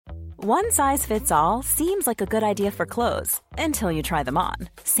One size fits all seems like a good idea for clothes until you try them on.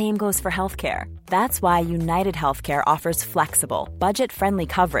 Same goes for healthcare. That's why United Healthcare offers flexible, budget-friendly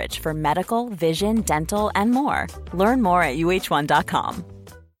coverage for medical, vision, dental, and more. Learn more at uh1.com.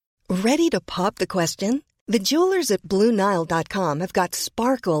 Ready to pop the question? The jewelers at BlueNile.com have got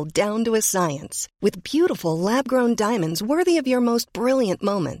sparkle down to a science with beautiful lab-grown diamonds worthy of your most brilliant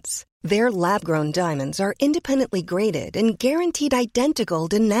moments. Their lab-grown diamonds are independently graded and guaranteed identical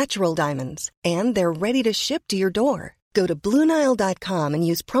to natural diamonds, and they're ready to ship to your door. Go to BlueNile.com and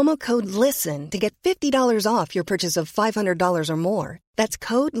use promo code LISTEN to get $50 off your purchase of $500 or more. That's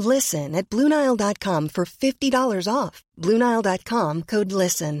code LISTEN at BlueNile.com for $50 off. BlueNile.com, code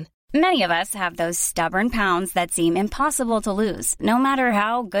LISTEN. Many of us have those stubborn pounds that seem impossible to lose, no matter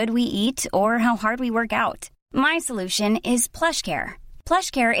how good we eat or how hard we work out. My solution is PlushCare.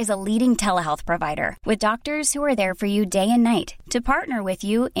 PlushCare is a leading telehealth provider with doctors who are there for you day and night to partner with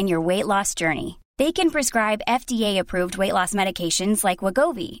you in your weight loss journey. They can prescribe FDA-approved weight loss medications like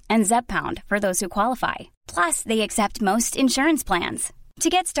Wegovy and Zepbound for those who qualify. Plus, they accept most insurance plans. To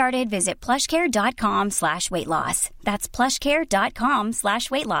get started, visit plushcare.com/weightloss. That's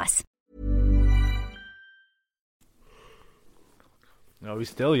plushcare.com/weightloss. No, he's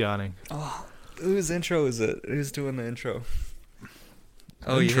still yawning. Oh, whose intro is it? Who's doing the intro?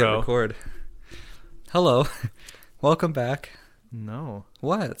 Oh, Intro. you hit record. Hello. Welcome back. No.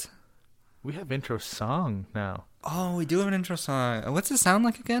 What? We have intro song now. Oh, we do have an intro song. What's it sound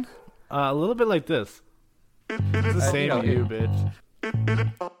like again? A little bit like this. It's the same know. you, bitch.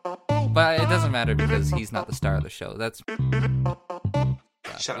 But it doesn't matter because he's not the star of the show. That's...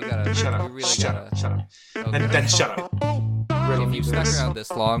 Shut You up, shut up, you really shut gotta- up, shut up. Okay. And then shut up. Riddle If me you stuck this. around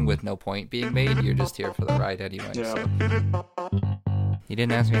this long with no point being made, you're just here for the ride anyway. Yeah. So. You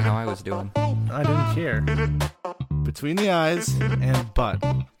didn't ask me how I was doing. I didn't care. Between the eyes and butt.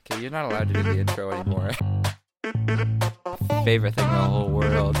 Okay, you're not allowed to do the intro anymore. Favorite thing in the whole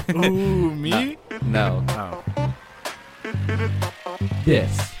world. Ooh, me? No. Oh.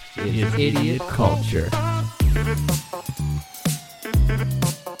 This is Idiot Culture.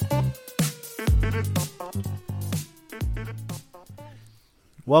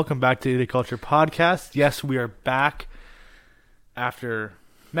 Welcome back to the Culture Podcast. Yes, we are back after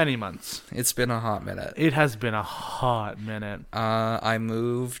many months. It's been a hot minute. It has been a hot minute. I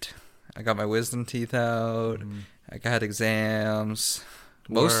moved. I got my wisdom teeth out. I had exams.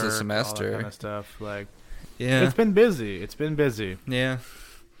 Most of the Work, semester. all that kind of stuff. Like, Yeah. it's been busy. It's been busy. Yeah.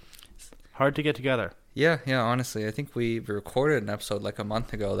 Hard to get together. Yeah, honestly. I think we recorded an episode like a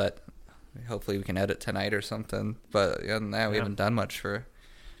month ago that hopefully we can edit tonight or something. But other than that, we Yeah. haven't done much for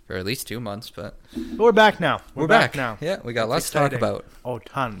at least 2 months. But But we're back now. we're back now. Yeah, we got It's lots to talk exciting. about. Oh,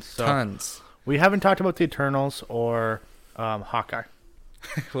 tons. So Tons. we haven't talked about the Eternals or Hawkeye.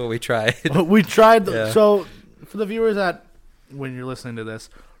 Well, we tried. We tried. Yeah. So for the viewers that, when you're listening to this,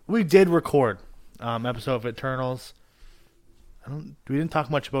 we did record episode of Eternals. We didn't talk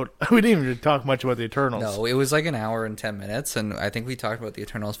much about. We didn't even talk much about the Eternals. No, it was like an hour and 10 minutes, and I think we talked about the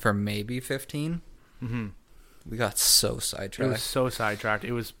Eternals for maybe 15. Mm-hmm. We got so It sidetracked. was so sidetracked.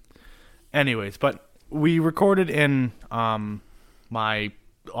 It was, anyways. But we recorded in my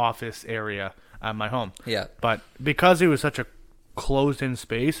office area at my home. Yeah. But because it was such a closed-in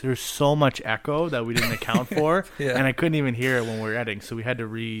space, there's so much echo that we didn't account for, Yeah. and I couldn't even hear it when we were editing. So we had to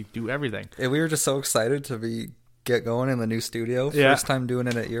redo everything. And we were just so excited to get going in the new studio. Yeah. First time doing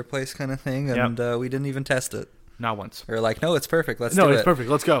it at your place kind of thing, and we didn't even test it. Not once. We were like, no, it's perfect. Let's No, do it's it. perfect.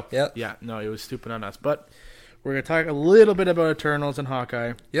 Let's go. Yep. Yeah. No, it was stupid on us. But we're gonna talk a little bit about Eternals and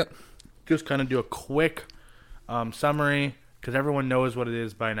Hawkeye. Yep. Just kind of do a quick summary because everyone knows what it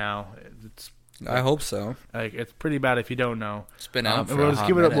is by now. It's I hope so. like it's pretty bad if you don't know. It's been out for and we'll a just hot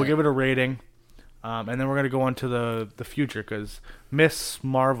give it. minute. We'll give it a rating, and then we're gonna go on to the future because Miss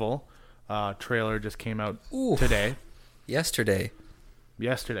Marvel trailer just came out Ooh. today. Yesterday.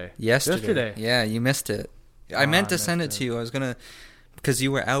 Yesterday. Yeah, you missed it. I meant to send it missed to you. I was going to... Because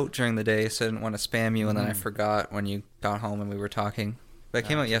you were out during the day, so I didn't want to spam you, and then I Mm. forgot when you got home and we were talking. But it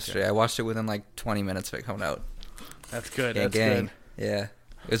came out yesterday. okay. I watched it within like 20 minutes of it coming out. That's good. Yeah, That's gang. good. Yeah.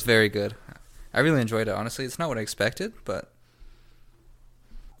 It was very good. I really enjoyed it, honestly. It's not what I expected, but...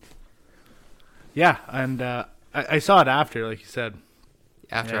 Yeah, and I saw it after, like you said.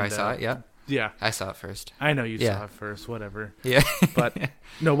 After I And, saw it, yeah. Yeah, I saw it first. I know you Yeah. saw it first. Whatever. Yeah. But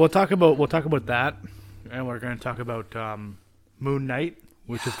no, we'll talk about that, and we're going to talk about Moon Knight,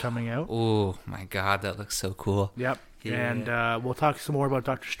 which is coming out. Oh, my God. That looks so cool. Yep. Yeah. And we'll talk some more about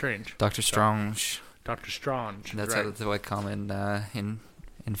Doctor Strange. Doctor Strange. Doctor Strange. That's right. how they call him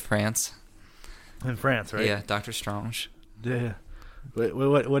in France. In France, right? Yeah, Doctor Strange. Yeah.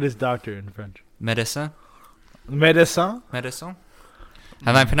 What is doctor in French? Médecin. Médecin? Médecin.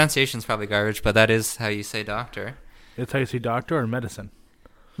 And my pronunciation's probably garbage, but that is how you say doctor. That's how you say doctor or medicine?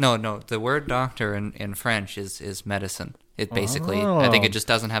 No. The word doctor in French is medicine. It basically, I think it just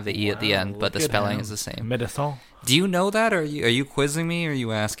doesn't have the E at the end, but the spelling is the same. Médecin. Do you know that, or are you quizzing me, or are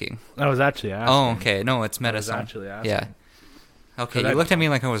you asking? I was actually asking. Oh, okay. No, it's medicine. I was actually asking. Yeah. Okay, So you looked at me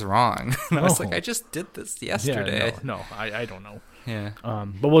like I was wrong. And I was No. like, I just did this Yeah, yesterday. no, I don't know. Yeah.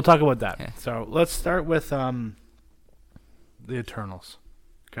 But we'll talk about that. Yeah. So let's start with the Eternals.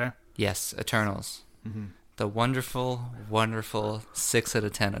 Okay. Yes, Eternals. Mm-hmm. The wonderful, wonderful 6 out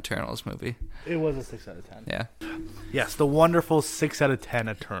of 10 Eternals movie. It was a 6 out of 10. Yeah. Yes, the wonderful 6 out of 10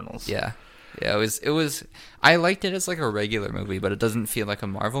 Eternals. Yeah. Yeah, it was I liked it as like a regular movie, but it doesn't feel like a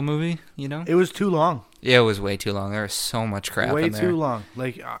Marvel movie, you know? It was too long. Yeah, it was way too long. There was so much crap Way in there. too long.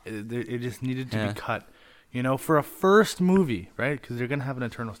 Like it just needed to Yeah. be cut. You know, for a first movie, right? Because they're gonna have an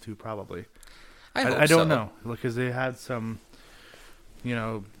Eternals 2 probably. I hope I don't so. know because they had some,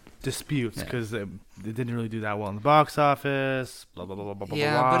 disputes Yeah. because they didn't really do that well in the box office. Blah blah blah blah blah.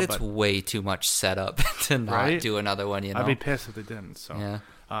 Yeah, blah, but it's way too much setup to not Right? do another one, you know? I'd be pissed if they didn't. So, Yeah.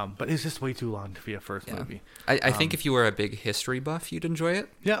 But it's just way too long to be a first Yeah. movie. I think if you were a big history buff, you'd enjoy it.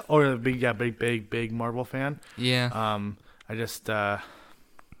 Yeah, or a big Marvel fan. Yeah. I just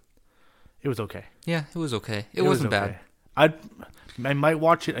it was okay. Yeah, it was okay. It wasn't bad. I might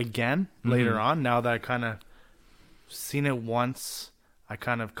watch it again later Mm-hmm. on. Now that I kind of seen it once, I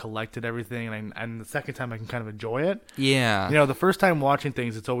kind of collected everything, and the second time I can kind of enjoy it. Yeah. The first time watching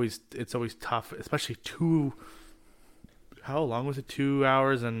things, it's always tough, especially how long was it? 2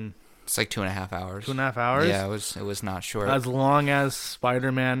 hours and It's like 2.5 hours. 2.5 hours. Yeah, it was not short. As long as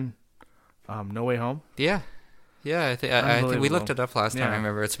Spider-Man, No Way Home. Yeah. Yeah, I think we Unbelievable. looked it up last time. Yeah. I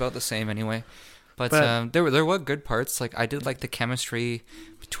remember it's about the same anyway. But But- there were good parts. Like I did like the chemistry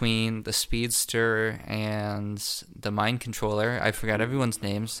between the speedster and the mind controller. I forgot everyone's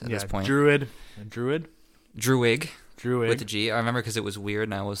names at this point. Druid, Druig with the G. I remember because it was weird,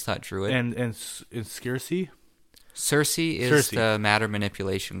 and I always thought Druid. and Skircy. Cersei is Cersei. the matter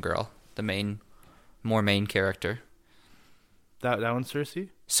manipulation girl, the main character. That one's Cersei.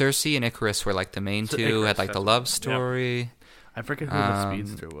 Cersei and Icarus were like the main So two. Icarus, Had like the that's love it. Yep. story. I forget who the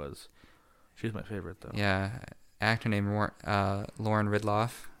speedster was. She's my favorite though. Yeah, actor named Lauren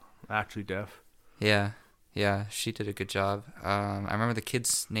Ridloff. Actually deaf. Yeah, she did a good job. I remember the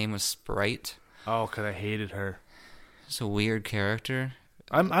kid's name was Sprite. Oh, because I hated her. It's a weird character.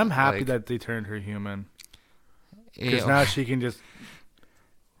 I'm happy Like- that they turned her human. Because Yeah, now she can just,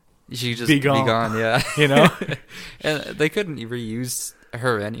 she just be be gone. gone. Yeah, and they couldn't reuse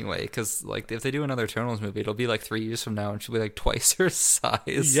her anyway, because like if they do another Eternals movie, it'll be like 3 years from now, and she'll be like twice her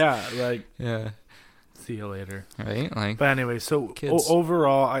size. yeah, like, yeah, see you later. right. Like, But anyway, so Kids.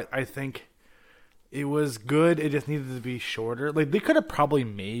 overall, I think it was good. It just needed to be shorter. Like, they could have probably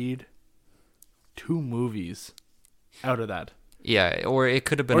made 2 movies out of that. yeah, or it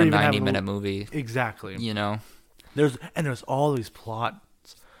could have been Or a even have 90-minute movie. Exactly. You know, There's all these plots.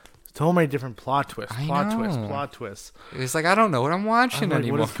 So many different plot twists. I know. Plot twists. it's like I don't know what I'm watching I'm like,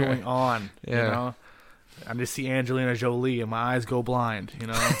 anymore. what is going on? Yeah. You know? I just see Angelina Jolie and my eyes go blind, you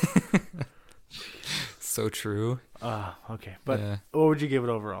know? So true. Okay. But Yeah. what would you give it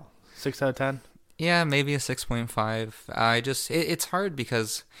overall? 6 out of 10? Yeah, maybe a 6.5. It's hard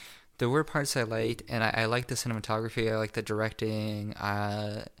because there were parts I liked, and I liked the cinematography, I liked the directing,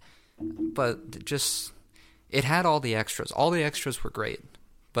 but just, it had all the extras. All the extras were great,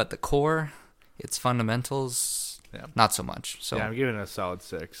 but the core, its fundamentals, Yeah. not so much. So, Yeah, I'm giving it a solid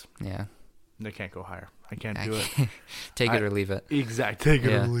 6. yeah. They can't go higher. I can't I do it. can't- Take it or leave it. Exactly. Take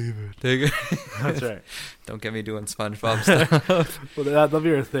it Yeah. or leave it. Take it. That's right. Don't get me doing SpongeBob stuff. Well, that'll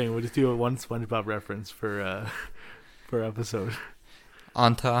be our thing. We'll just do one SpongeBob reference per episode.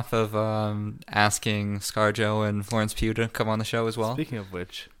 On top of asking ScarJo and Florence Pugh to come on the show as well. Speaking of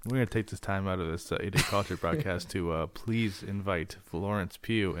which, we're going to take this time out of this Idiot Culture broadcast to please invite Florence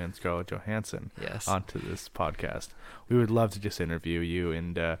Pugh and Scarlett Johansson Yes. onto this podcast. We would love to just interview you,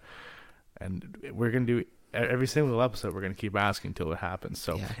 and we're going to do every single episode. We're going to keep asking until it happens.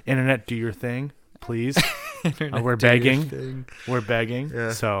 So, Yeah. Internet, do your thing, please. Internet, We're do your begging. thing. We're begging.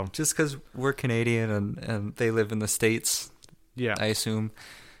 Yeah. So, Just because we're Canadian and they live in the States, yeah. I assume.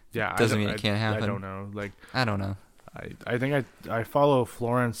 Yeah, Doesn't I mean it can't happen. I don't know. Like, I don't know. I think I follow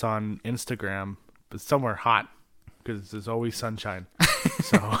Florence on Instagram, but somewhere hot because there's always sunshine.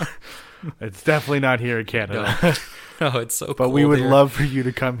 So it's definitely not here in Canada. No, it's so But cold we would here. love for you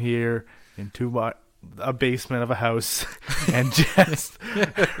to come here in a basement of a house and just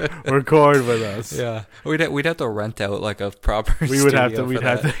record with us. Yeah, we'd have to rent out like a proper. We would have to. studio We'd for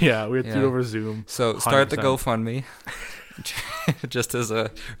have that. to. Yeah, we'd do it over Zoom. So start the 100%. GoFundMe, just as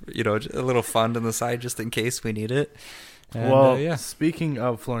a a little fund on the side, just in case we need it. And, Well, yeah, speaking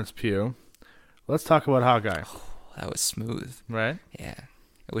of Florence Pugh, let's talk about Hawkeye. that was smooth. Right? Yeah,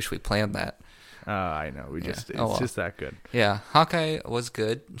 I wish we planned that. I know. We Yeah. just. It's Oh, well. just that good. Yeah, Hawkeye was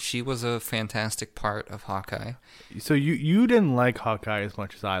good. She was a fantastic part of Hawkeye. So you didn't like Hawkeye as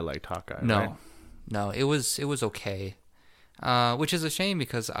much as I liked Hawkeye. No, right? no, it was okay, which is a shame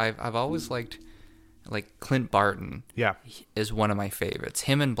because I've always liked like Clint Barton Yeah. is one of my favorites.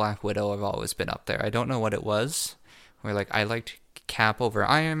 Him and Black Widow have always been up there. I don't know what it was. Where like I liked Cap over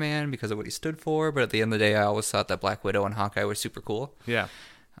Iron Man because of what he stood for, but at the end of the day, I always thought that Black Widow and Hawkeye were super cool. Yeah.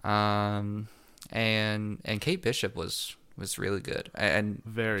 And Kate Bishop was really good. And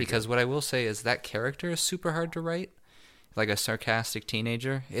Very because what I will say is that character is super hard to write. Like a sarcastic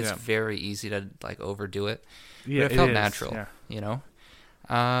teenager, it's Yeah. very easy to like overdo it. Yeah, But it felt is, natural,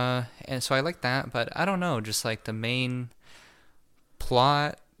 yeah. And so I like that, but I don't know, just like the main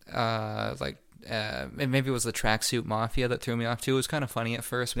plot, and maybe it was the tracksuit mafia that threw me off too. It was kind of funny at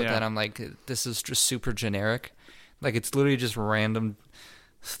first, but Yeah. then I'm like, this is just super generic. Like it's literally just random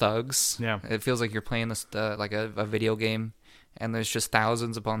thugs. Yeah. It feels like you're playing this like a video game, and there's just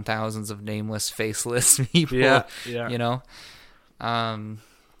thousands upon thousands of nameless, faceless people. Yeah. I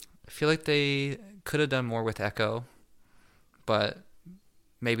feel like they could have done more with Echo, but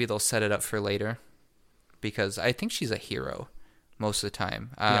maybe they'll set it up for later, because I think she's a hero most of the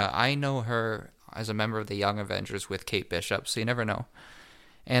time. I know her as a member of the Young Avengers with Kate Bishop, so you never know.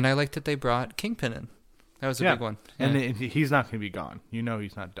 And I liked that they brought Kingpin in. That was a big one. And Yeah. he's not going to be gone. You know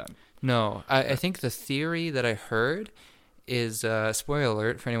he's not done. No, I think the theory that I heard is, spoiler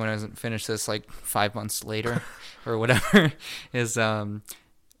alert for anyone who hasn't finished this like 5 months later or whatever, is that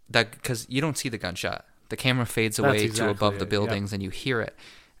because you don't see the gunshot. The camera fades That's away to exactly above the it, buildings and you hear it.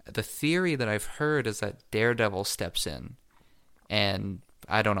 The theory that I've heard is that Daredevil steps in and,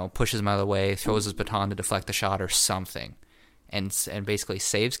 I don't know, pushes him out of the way, throws his baton to deflect the shot or something, and basically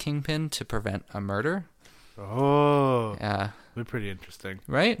saves Kingpin to prevent a murder. Oh, Yeah. they're pretty interesting.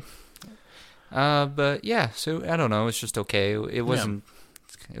 Right? But yeah, so I don't know. It's just okay. It wasn't.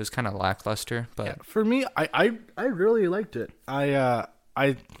 It was kind of lackluster, but Yeah, for me, I really liked it.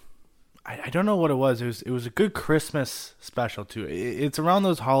 I don't know what it was. It was a good Christmas special too. It's around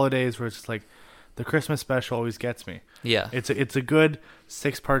those holidays where it's just like the Christmas special always gets me. yeah, It's a good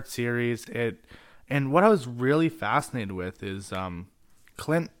 6-part series. And what I was really fascinated with is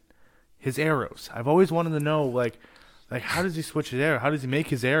Clint, his arrows. I've always wanted to know like how does he switch his arrow? How does he make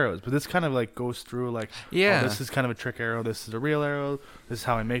his arrows? But this kind of like goes through like, Yeah. oh, this is kind of a trick arrow. This is a real arrow. This is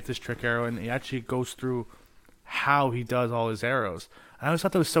how I make this trick arrow. And he actually goes through how he does all his arrows. And I always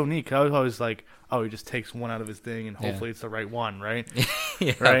thought that was so neat. 'Cause I was always like, oh, he just takes one out of his thing and hopefully it's the right one, right?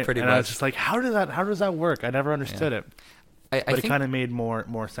 yeah, Right. pretty and I was much. just like, how does that work? I never understood it. I But it think kind of made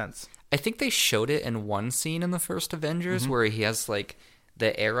more sense. I think they showed it in one scene in the first Avengers where he has like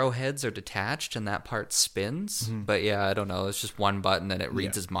the arrowheads are detached and that part spins. But yeah, I don't know. It's just one button and it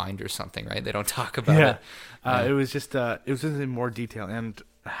reads his mind or something, right? They don't talk about it. It was just in more detail, and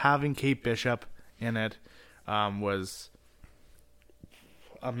having Kate Bishop in it was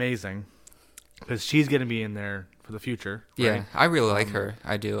amazing because she's going to be in there for the future. Right? Yeah, I really like her.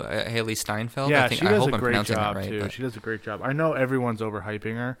 I do. Haley Steinfeld. Yeah, I think she I does hope a I'm great pronouncing job that right. too. But She does a great job. I know everyone's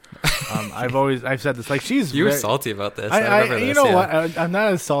overhyping her. I've said this. Like she's you were very- salty about this. I remember this. you know yeah. what? I'm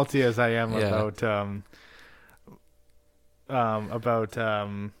not as salty as I am Yeah. about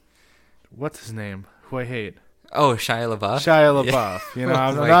what's his name? Who I hate. Oh, Shia LaBeouf. Shia Yeah. LaBeouf. You know, Oh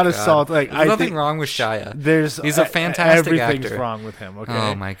I'm my not as God. salty. Like There's I nothing think wrong with Shia. He's a e- fantastic everything's actor. wrong with him. Okay.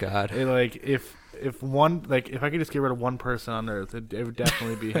 Oh my God. If one if I could just get rid of one person on earth, it would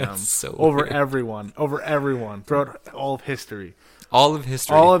definitely be him. That's so over weird. everyone throughout all of history. All of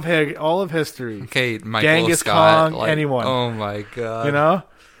history. All of history. Okay, Michael Genghis Scott. Kong, anyone. Oh my God. You know?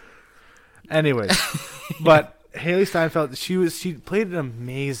 Anyways. But Haley Steinfeld, she played an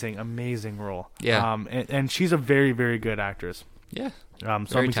amazing role. Yeah. And she's a very, very good actress. Yeah. So I'm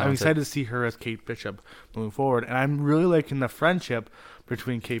talented. excited to see her as Kate Bishop moving forward. And I'm really liking the friendship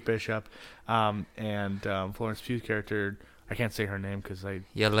between Kate Bishop and Florence Pugh's character. I can't say her name because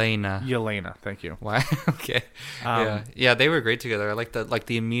Yelena. Thank you. Why? Okay. Yeah, they were great together. I like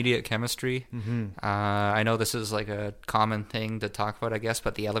the immediate chemistry. Mm-hmm. I know this is like a common thing to talk about, I guess,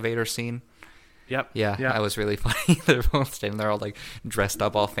 but the elevator scene. Yep. Yeah, that was really funny. They're both standing there all like dressed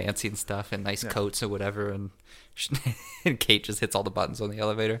up all fancy and stuff in nice coats or whatever, and Kate just hits all the buttons on the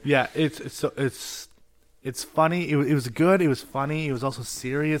elevator. Yeah, it's It's funny. It was good. It was funny. It was also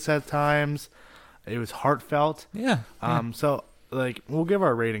serious at times. It was heartfelt. Yeah. So like we'll give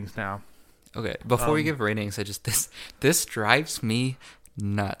our ratings now. Okay. Before we give ratings, I just this drives me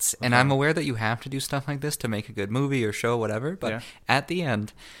nuts, and I'm aware that you have to do stuff like this to make a good movie or show, whatever. But at the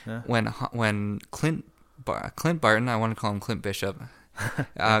end, when Clint Barton, I want to call him Clint Bishop,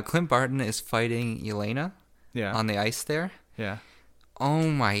 Clint Barton is fighting Elena on the ice there. Yeah. Oh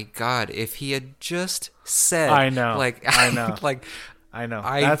my God! If he had just said, I know. That's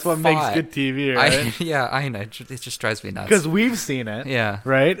what makes good TV, right? I know. It just drives me nuts. Because we've seen it. Yeah.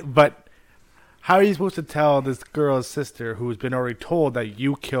 Right? But how are you supposed to tell this girl's sister who's been already told that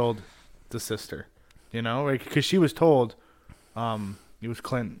you killed the sister? You know? Because she was told it was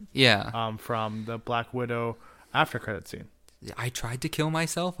Clint. Yeah. From the Black Widow after credit scene. I tried to kill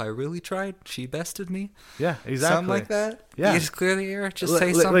myself. I really tried. She bested me. Yeah, exactly. Something like that. Yeah. You just clear the air. Just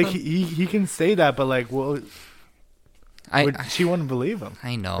say something. Like he can say that, but like, well, she wouldn't believe him.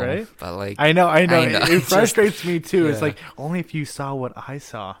 I know, right? But like, I know. It frustrates me too. Yeah. It's like only if you saw what I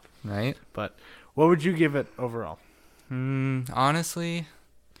saw, right? But what would you give it overall? Honestly,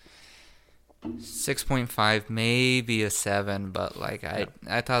 6.5, maybe a 7. But like, I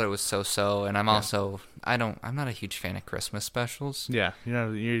thought it was so, and I'm also I'm not a huge fan of Christmas specials. Yeah, you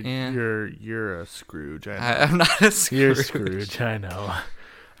know, you're a Scrooge. I know. I'm not a Scrooge. You're Scrooge. I know.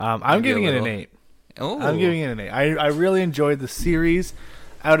 I'm giving it an 8. Oh, I'm giving it an 8. I really enjoyed the series.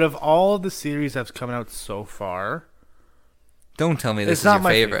 Out of all of the series that's coming out so far, don't tell me this is not your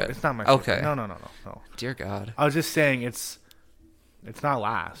my favorite. It's not my favorite. Okay. No. Dear God. I was just saying it's not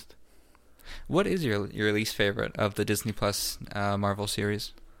last. What is your least favorite of the Disney Plus Marvel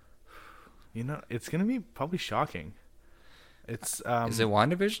series? You know, it's gonna be probably shocking. It's is it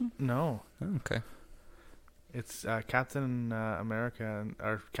WandaVision? No. Oh, okay. It's Captain America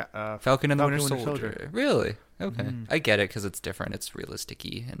or Falcon and the Winter Soldier. Really? Okay. I get it because it's different. It's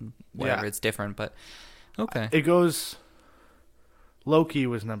realistic-y and whatever. Yeah. It's different, but okay. It goes. Loki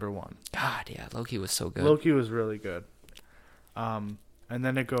was number 1. God, yeah, Loki was so good. Loki was really good. And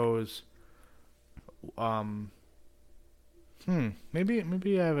then it goes.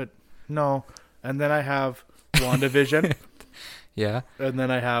 Maybe I have it. No, and then I have WandaVision. Yeah. And then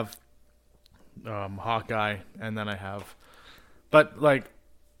I have Hawkeye, and then I have, but like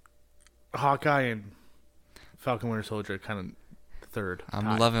Hawkeye and Falcon Winter Soldier kind of third. I'm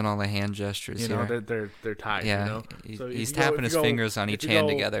tied. loving all the hand gestures You know, here. they're tied. Yeah, You know? So he's tapping his fingers on each hand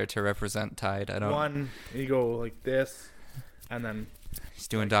together to represent tied. I don't. One, you go like this, and then he's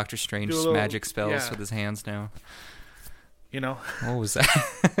doing Doctor Strange magic spells with his hands now. You know, what was that?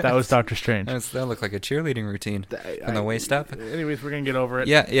 That was Doctor Strange. That looked like a cheerleading routine from the waist up. Anyways, we're gonna get over it.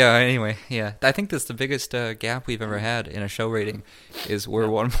 Yeah. Anyway, yeah. I think that's the biggest gap we've ever had in a show rating. Is we're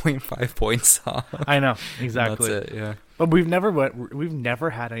 1.5 points off. I know exactly. That's it. Yeah. But we've never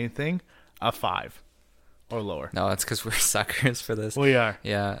had anything a 5 or lower. No, it's because we're suckers for this. We are.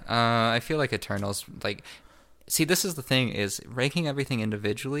 Yeah. I feel like Eternals like. See, this is the thing, is ranking everything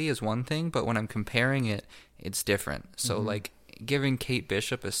individually is one thing, but when I'm comparing it, it's different. So, like, giving Kate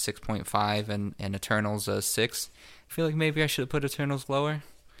Bishop a 6.5 and Eternals a 6, I feel like maybe I should have put Eternals lower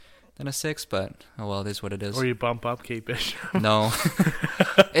than a 6, but, oh well, it is what it is. Or you bump up Kate Bishop. No.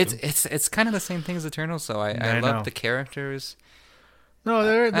 It's kind of the same thing as Eternals, so I love the characters. No,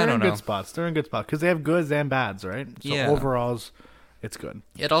 they're in good spots. They're in good spots, because they have goods and bads, right? So overalls, it's good.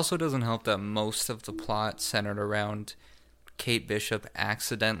 It also doesn't help that most of the plot centered around Kate Bishop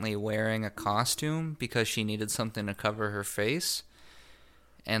accidentally wearing a costume because she needed something to cover her face.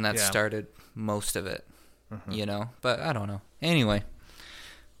 And that started most of it, you know? But I don't know. Anyway,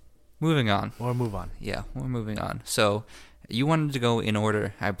 moving on. We'll move on. Yeah, we're moving on. So you wanted to go in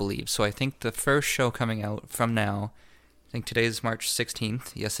order, I believe. So I think the first show coming out from now, I think today is March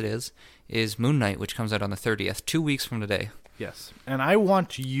 16th. Yes, it is Moon Knight, which comes out on the 30th, 2 weeks from today. Yes, and I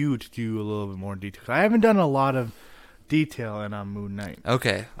want you to do a little bit more detail. I haven't done a lot of detail in Moon Knight.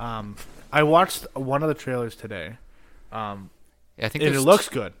 Okay. I watched one of the trailers today. I think it looks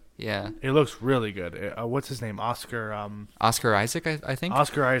good. Yeah. It looks really good. What's his name? Oscar Isaac, I think.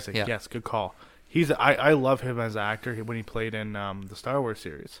 Oscar Isaac. Yeah. Yes, good call. I love him as an actor when he played in the Star Wars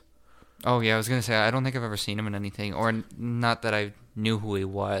series. Oh yeah, I was gonna say I don't think I've ever seen him in anything, or not that I knew who he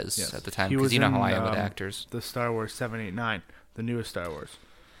was at the time, because you know how I am with actors. The Star Wars 789, the newest Star Wars.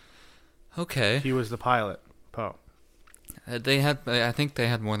 Okay. He was the pilot, Poe. I think they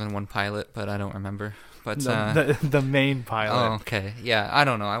had more than one pilot, but I don't remember. But the main pilot. Oh, okay. Yeah, I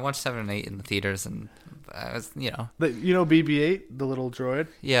don't know. I watched 7 and 8 in the theaters, and I was, BB-8, the little droid.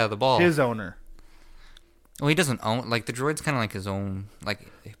 Yeah, the ball. His owner. Well, he doesn't own, like, the droid's kind of like his own, like,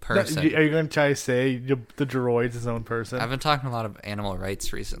 person. Are you going to try to say the droid's his own person? I've been talking a lot of animal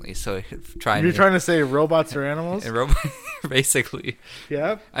rights recently, so You're trying to say robots are animals? Basically.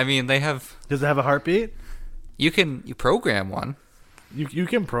 Yeah. I mean, they have... Does it have a heartbeat? You program one. You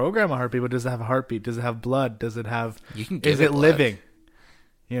can program a heartbeat, but does it have a heartbeat? Does it have blood? Does it have... You can give Is it it blood. living?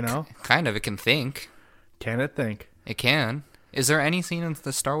 You know? Kind of. It can think. Can it think? It can. Is there any scene in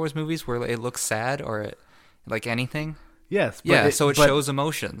the Star Wars movies where it looks sad or it, like anything? Yes. Yeah, so it shows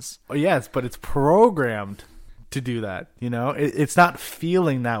emotions. Yes, but it's programmed to do that. You know, it's not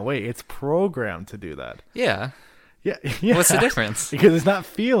feeling that way. It's programmed to do that. Yeah. Yeah. What's the difference? Because it's not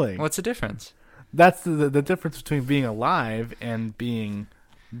feeling. What's the difference? That's the difference between being alive and being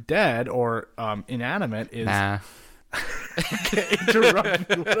dead or inanimate is... Nah. Interrupt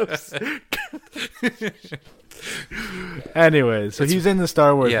me. Anyway, so he's in the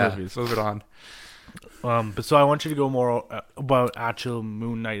Star Wars movies. Move it on. But so I want you to go more about actual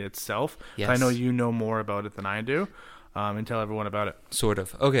Moon Knight itself. Yes. I know you know more about it than I do, and tell everyone about it. Sort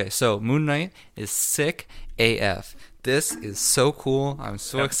of. Okay, so Moon Knight is sick AF. This is so cool. I'm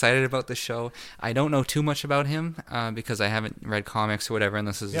so excited about the show. I don't know too much about him because I haven't read comics or whatever, and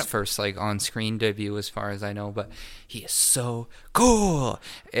this is his first like on-screen debut as far as I know, but he is so cool.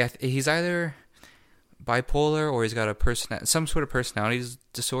 He's either bipolar or he's got some sort of personality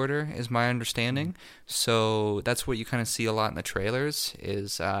disorder is my understanding. So that's what you kind of see a lot in the trailers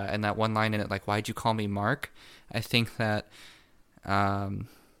is and that one line in it, like, why'd you call me Mark? I think that and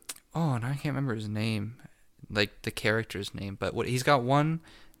I can't remember his name, like the character's name, but he's got one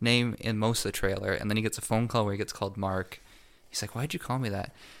name in most of the trailer, and then he gets a phone call where he gets called Mark. He's like, why'd you call me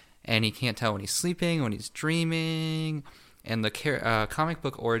that? And he can't tell when he's sleeping, when he's dreaming. And the comic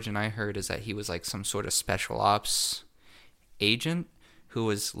book origin I heard is that he was like some sort of special ops agent who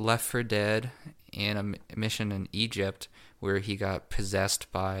was left for dead in a mission in Egypt where he got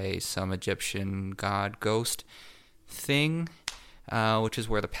possessed by some Egyptian god ghost thing, which is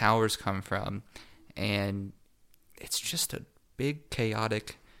where the powers come from. And it's just a big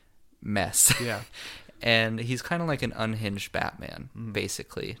chaotic mess. Yeah. And he's kind of like an unhinged Batman,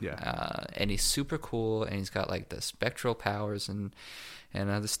 basically. Yeah. And he's super cool, and he's got like the spectral powers and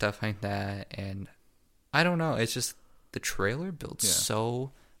other stuff like that. And I don't know, it's just the trailer builds so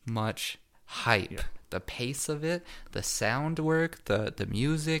much hype. Yeah. The pace of it, the sound work, the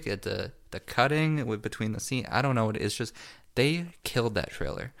music, the cutting between the scene. I don't know, it's just they killed that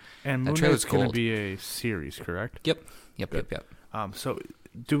trailer. And Moon Knight's going to be a series, correct? Yep. So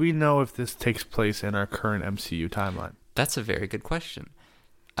do we know if this takes place in our current MCU timeline? That's a very good question.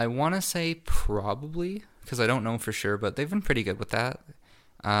 I want to say probably, because I don't know for sure, but they've been pretty good with that.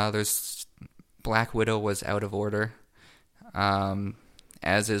 There's Black Widow was out of order,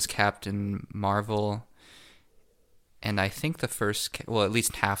 as is Captain Marvel, and I think at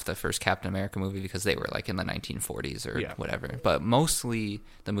least half the first Captain America movie, because they were like in the 1940s or whatever. But mostly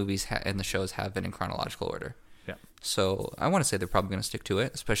the movies and the shows have been in chronological order. Yeah. So I want to say they're probably going to stick to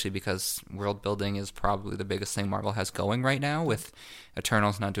it, especially because world building is probably the biggest thing Marvel has going right now, with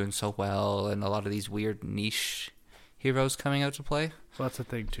Eternals not doing so well and a lot of these weird niche heroes coming out to play. So that's the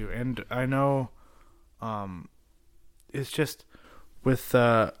thing too. And I know it's just with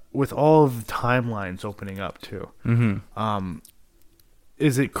all of the timelines opening up too. Mm-hmm.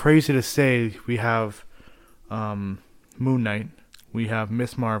 Is it crazy to say we have Moon Knight, we have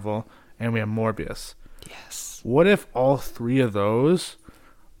Miss Marvel, and we have Morbius? Yes. What if all three of those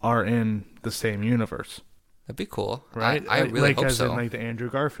are in the same universe? That'd be cool, right? I really hope as so. In like the Andrew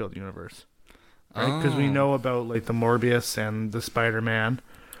Garfield universe, right? Because we know about like the Morbius and the Spider-Man.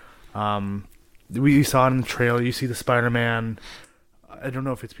 We saw it in the trailer. You see the Spider-Man. I don't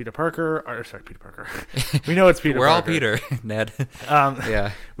know if it's Peter Parker. Peter Parker. We know it's Peter We're Parker. all Peter, Ned.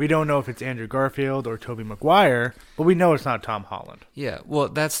 Yeah. We don't know if it's Andrew Garfield or Tobey Maguire, but we know it's not Tom Holland. Yeah, well,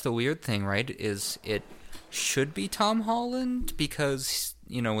 that's the weird thing, right? Is it should be Tom Holland because,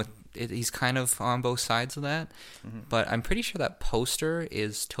 he's kind of on both sides of that. Mm-hmm. But I'm pretty sure that poster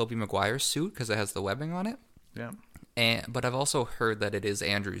is Tobey Maguire's suit because it has the webbing on it. Yeah. But I've also heard that it is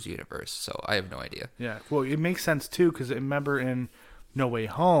Andrew's universe, so I have no idea. Yeah, well, it makes sense, too, because remember in No Way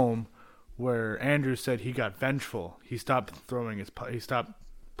Home, where Andrew said he got vengeful. He stopped pulling his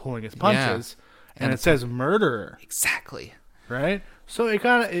punches, and it says murderer. Exactly. Right? So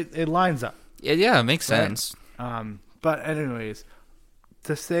it lines up. Yeah, it makes sense. But anyways,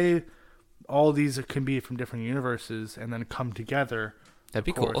 to say all these can be from different universes and then come together, that'd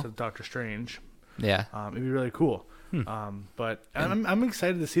be cool. With Doctor Strange. Yeah. It'd be really cool. But I'm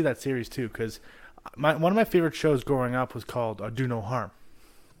excited to see that series too, because one of my favorite shows growing up was called Do No Harm.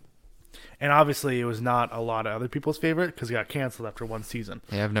 And obviously, it was not a lot of other people's favorite because it got canceled after one season.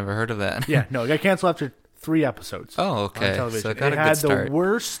 Yeah, I've never heard of that. Yeah, no, it got canceled after 3 episodes. Oh, okay. On television. So it got a good had start. the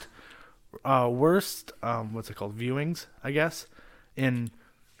worst, what's it called, viewings, I guess, in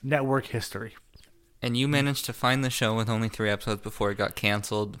network history. And you managed to find the show with only 3 episodes before it got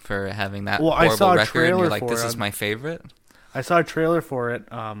canceled for having that Well, I horrible saw a record. And trailer you're like, for this it is on- my favorite. I saw a trailer for it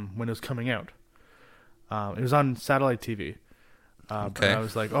when it was coming out. It was on satellite TV. Okay. And I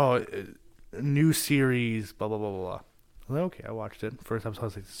was like, oh, new series, blah, blah, blah, blah, blah. I was like, okay, I watched it. First episode, I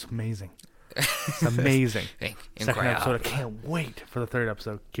was like, it's amazing. It's amazing. Second episode, I can't wait for the third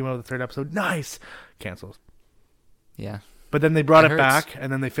episode. Came out with the third episode. Nice. Cancels. Yeah. But then they brought That it hurts. back,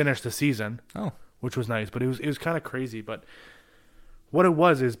 and then they finished the season, Oh. which was nice. But it was kind of crazy. But what it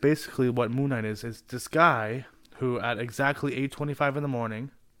was is basically what Moon Knight is this guy who at exactly 8:25 in the morning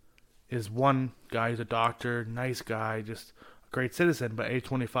is one guy who's a doctor, nice guy, just a great citizen. But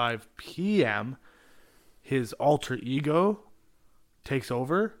 8:25 p.m., his alter ego takes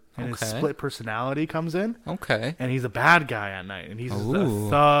over, and his Okay. split personality comes in. Okay. And he's a bad guy at night, and he's just Ooh. a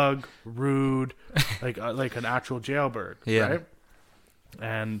thug, rude, like an actual jailbird, Yeah. right?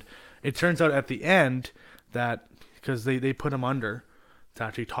 And it turns out at the end that because they put him under to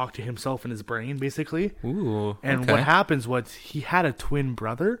actually talk to himself in his brain, basically. Ooh. And okay. what happens was he had a twin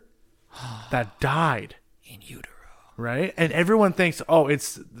brother that died, In utero. right? And everyone thinks, oh,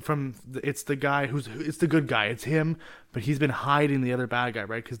 it's the guy it's the good guy, it's him, but he's been hiding the other bad guy,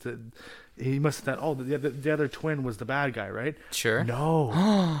 right? Because he must have thought, oh, the other twin was the bad guy, right? Sure.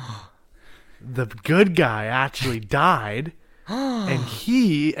 No. The good guy actually died, and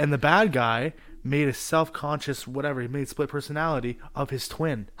he and the bad guy made a self-conscious whatever. He made split personality of his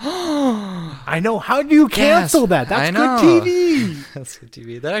twin. I know. How do you cancel that? That's I know. good TV. That's good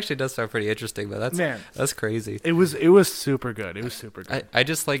TV. That actually does sound pretty interesting, but that's crazy. It was super good. It was super good. I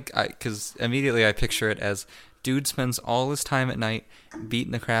just like, because immediately I picture it as dude spends all his time at night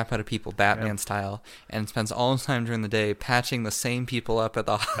beating the crap out of people, Batman style, and spends all his time during the day patching the same people up at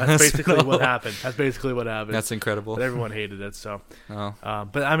the hospital. That's basically what happened. That's incredible. But everyone hated it. So, Oh.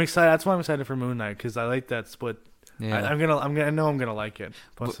 but I'm excited. That's why I'm excited for Moon Knight because I like that split. Yeah. I know I'm gonna like it.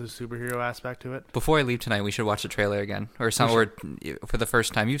 Plus the superhero aspect to it. Before I leave tonight, we should watch the trailer again, or for the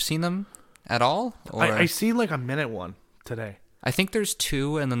first time. You've seen them at all? Or? I seen like a minute one today. I think there's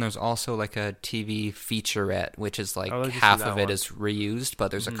 2, and then there's also like a TV featurette, which is like I'd like to see half that of it one. is reused, but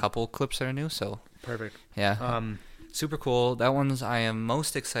there's a couple clips that are new. So Perfect. yeah, super cool. That one's I am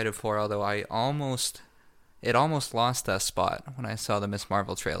most excited for. Although it almost lost that spot when I saw the Miss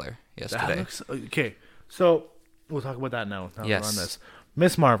Marvel trailer yesterday. Okay. So we'll talk about that now. Yes. We're on this.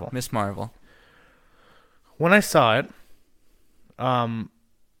 Miss Marvel. Miss Marvel. When I saw it,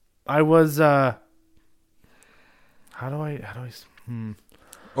 I was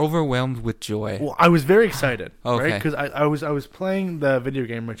Overwhelmed with joy. Well, I was very excited, Okay. right? Because I was playing the video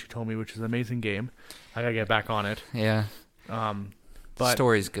game which you told me, which is an amazing game. I gotta get back on it. Yeah. But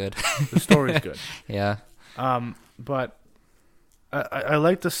Story's good. the story's good. Yeah. But I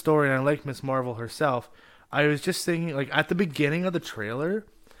like the story and I like Miss Marvel herself. I was just thinking, like at the beginning of the trailer,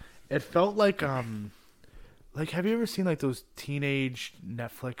 it felt like have you ever seen like those teenage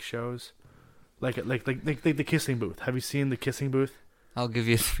Netflix shows, like the Kissing Booth? Have you seen the Kissing Booth? I'll give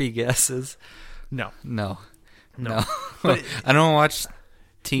you 3 guesses. No. No. But- I don't watch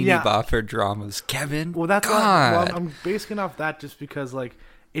teeny Yeah. bopper dramas. Kevin. Well, that's God. why I'm basing off that just because like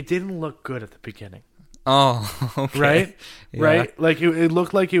it didn't look good at the beginning, Oh, okay. right? Yeah. Right? Like it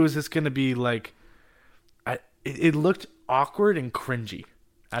looked like it was just gonna be like, it looked awkward and cringy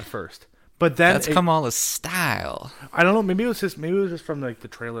at first, but then That's Kamala's style. I don't know. Maybe it was just from like the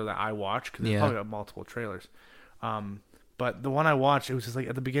trailer that I watched because Yeah. they probably got multiple trailers. But the one I watched, it was just like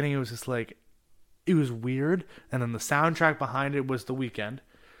at the beginning, it was just like it was weird, and then the soundtrack behind it was The Weeknd.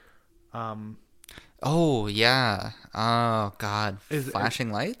 Oh, yeah. Oh, God. Is-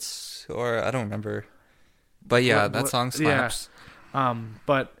 Flashing Lights? Or I don't remember. But yeah, that song slaps.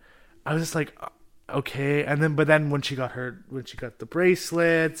 But I was just like, okay. And then when she got the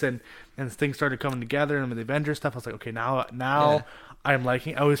bracelets and things started coming together and with the Avengers stuff, I was like, okay, now Yeah. I'm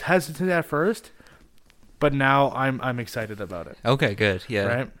liking. I was hesitant at first, but now I'm excited about it. Okay, good. Yeah.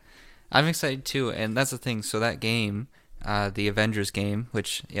 Right? I'm excited too, and that's the thing. So that game, the Avengers game,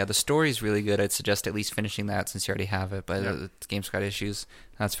 which, yeah, the story's really good. I'd suggest at least finishing that since you already have it, but Yep. the game's got issues.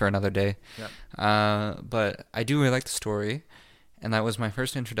 That's for another day. Yep. But I do really like the story, and that was my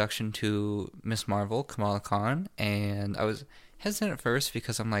first introduction to Miss Marvel, Kamala Khan, and I was hesitant at first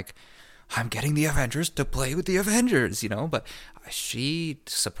because I'm like, I'm getting the Avengers to play with the Avengers, but she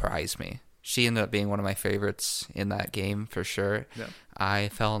surprised me. she ended up being one of my favorites in that game for sure. Yeah. I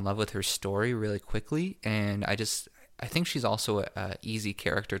fell in love with her story really quickly, and I think she's also a easy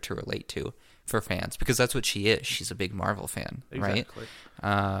character to relate to for fans, because that's what she is. She's a big Marvel fan, Exactly.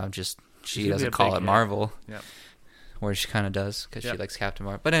 right? She gonna be doesn't a call big it hit. Marvel, Yeah. where she kind of does, because Yeah. she likes Captain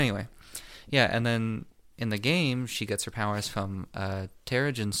Marvel. But anyway, yeah, and then in the game, she gets her powers from a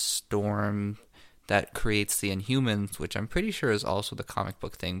Terrigen storm that creates the Inhumans, which I'm pretty sure is also the comic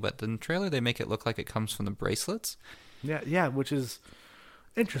book thing. But in the trailer, they make it look like it comes from the bracelets. Yeah, which is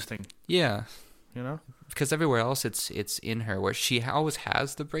interesting, Yeah, you know? because everywhere else it's in her, where she always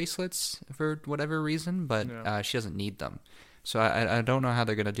has the bracelets for whatever reason, but Yeah. she doesn't need them. So I don't know how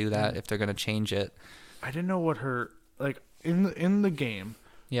they're gonna do that, if they're gonna change it. I didn't know what her, like, in the game,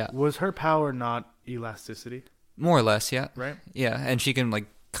 Yeah, was her power not elasticity, more or less. Yeah, right? yeah, and she can like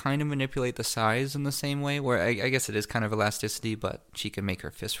kind of manipulate the size in the same way, where I guess it is kind of elasticity, but she can make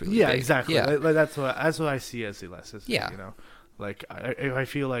her fist really Yeah, big. exactly. Yeah, Like, that's what I see as elasticity. Yeah. You know, like I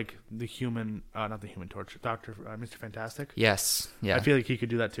feel like the human, not the Human Torch, Mr. Fantastic. yes, yeah, I feel like he could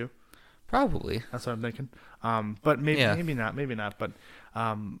do that too. probably. That's what I'm thinking. But maybe Yeah. maybe not. But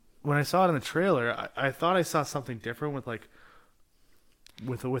when I saw it in the trailer, I thought I saw something different with like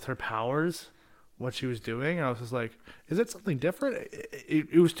with her powers, what she was doing. And I was just like, is it something different?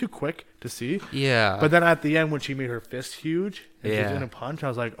 It was too quick to see. Yeah, But then at the end, when she made her fist huge and she was Yeah. doing a punch, I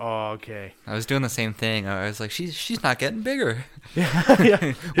was like, oh, okay. I was doing the same thing. I was like, she's not getting bigger.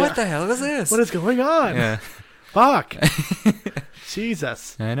 Yeah. What the hell is this? What is going on? Yeah. Fuck.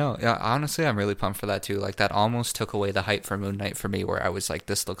 Jesus. I know. Yeah, honestly, I'm really pumped for that too. Like that almost took away the hype for Moon Knight for me, where I was like,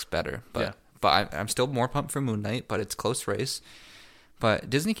 this looks better. But Yeah. but I'm still more pumped for Moon Knight, but it's close race. But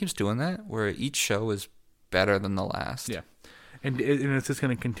Disney keeps doing that, where each show is better than the last. Yeah. And it's just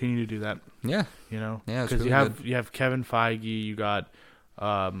going to continue to do that, Yeah. you know? Yeah, it's Because really you have Kevin Feige, you got,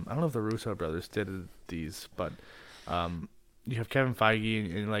 I don't know if the Russo brothers did these, but you have Kevin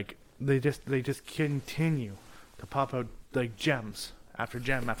Feige and like, they just continue to pop out like gems after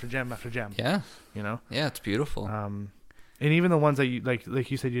gem after gem after gem. Yeah. You know? Yeah, it's beautiful. And even the ones that you like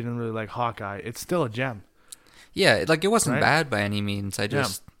you said you didn't really like Hawkeye, it's still a gem. yeah, like it wasn't Right? bad by any means. I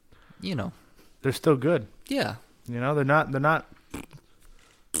just, you know, They're still good. yeah. You know, they're not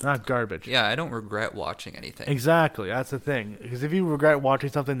garbage. Yeah, I don't regret watching anything. Exactly. That's the thing. Because if you regret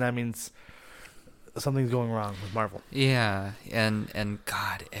watching something, that means something's going wrong with Marvel. Yeah, and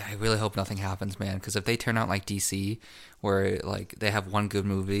God, I really hope nothing happens, man. Because if they turn out like DC, where like they have one good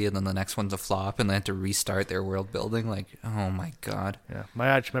movie and then the next one's a flop, and they have to restart their world building, like, oh my God. Yeah.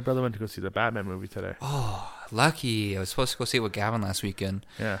 My brother went to go see the Batman movie today. Oh, lucky. I was supposed to go see it with Gavin last weekend.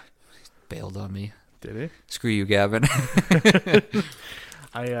 Yeah. Bailed on me. Did he? Screw you, Gavin.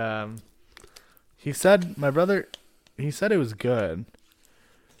 He said it was good.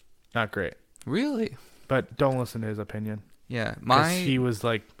 Not great. Really? But don't listen to his opinion. Yeah. 'Cause he was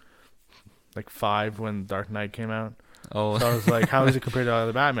like 5 when Dark Knight came out. Oh. So I was like, how is it compared to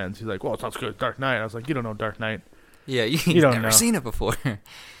other Batmans? He's like, well, it's not as good as Dark Knight. I was like, you don't know Dark Knight. Yeah, you've don't never know. seen it before.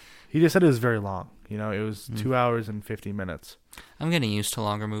 He just said it was very long. You know, it was 2 hours and 50 minutes. I'm getting used to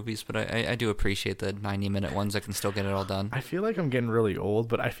longer movies, but I do appreciate the 90-minute ones that can still get it all done. I feel like I'm getting really old,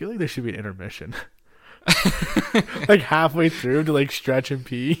 but I feel like there should be an intermission. Like halfway through to like stretch and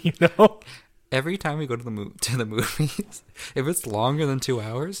pee, you know? Every time we go to the movies, if it's longer than 2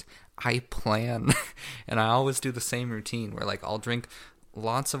 hours, I plan, and I always do the same routine where like I'll drink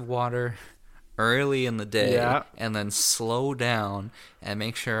lots of water early in the day, Yeah. and then slow down and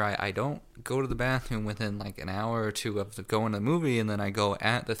make sure I don't go to the bathroom within like an hour or two of going to the movie, and then I go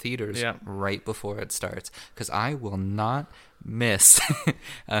at the theaters Yeah. right before it starts, because I will not miss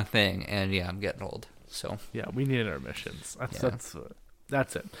a thing. And yeah, I'm getting old, so Yeah, we need intermissions. That's Yeah.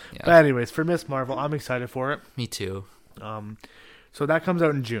 that's it. Yeah. But anyways, for Miss Marvel, I'm excited for it. me too. So that comes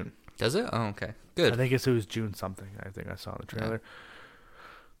out in June. Does it? Oh, okay, I good. think it was June something. I think I saw in the trailer.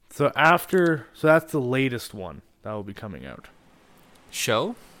 So that's the latest one that will be coming out.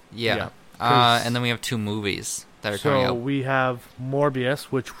 Show? Yeah. Yeah, 'cause- And then we have 2 movies that are coming So out. we have Morbius,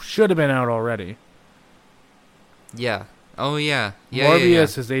 which should have been out already. Yeah. Oh, yeah. Yeah.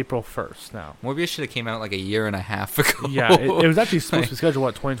 Morbius is April 1st now. Morbius should have came out like a year and a half ago. Yeah, it was actually supposed to be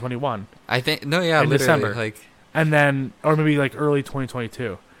scheduled, 2021? I think, no, yeah, in literally. December. Like, And then, or maybe like early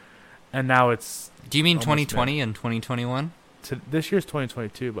 2022. And now it's, do you mean Almost 2020 and 2021? this year's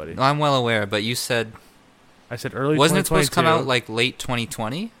 2022, buddy. No, I'm well aware, but you said, I said early 2022. wasn't it supposed to come out like late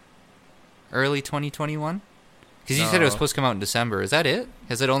 2020? Early 2021? Because you said it was No. supposed to come out in December. Is that it?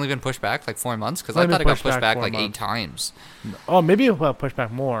 Has it only been pushed back like 4 months? Because Only I been thought it got pushed pushed back back 4 like 8 months. times. Oh, maybe it will push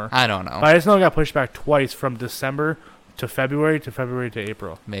back more. I don't know. But I just know it got pushed back twice from December to February to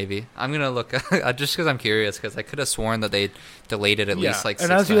April. Maybe. I'm going to look, just because I'm curious, because I could have sworn that they delayed it at least like 6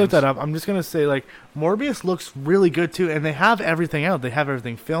 and as you times. look that up, I'm just going to say, like, Morbius looks really good, too, and they have everything out. They have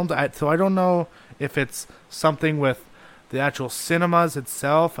everything filmed, so I don't know if it's something with the actual cinemas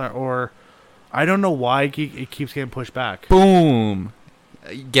itself, or I don't know why it keeps getting pushed back. Boom!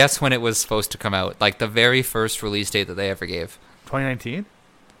 Guess when it was supposed to come out. Like, the very first release date that they ever gave. 2019?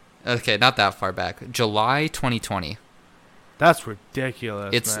 Okay, not that far back. July 2020. That's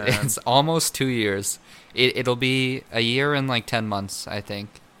ridiculous, man. It's almost 2 years. It'll be a year and like 10 months, I think.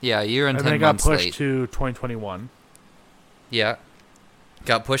 Yeah, a year and 10 months late. And then it got pushed to 2021. Yeah.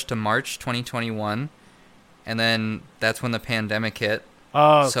 Got pushed to March 2021. And then that's when the pandemic hit.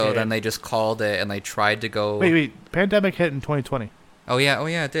 Oh, okay. So then they just called it and they tried to go... Wait. Pandemic hit in 2020. Oh, yeah,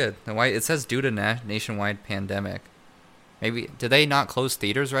 it did. It says due to nationwide pandemic. Maybe, did they not close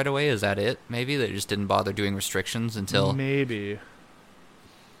theaters right away? Is that it? Maybe they just didn't bother doing restrictions until... Maybe.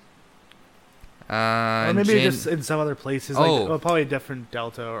 Or maybe just in some other places. Probably a different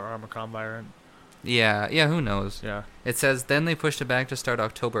Delta or Omicron variant. Yeah, who knows? Yeah. It says, then they pushed it back to start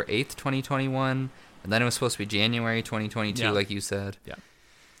October 8th, 2021, and then it was supposed to be January 2022, like you said. Yeah.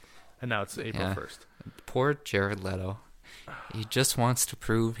 And now it's April 1st. Poor Jared Leto. He just wants to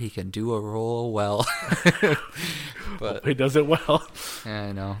prove he can do a role well. But he does it well. Yeah,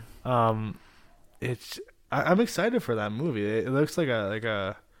 I know. I'm excited for that movie. It looks like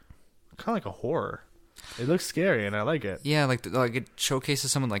a kind of like a horror. It looks scary, and I like it. Yeah, like it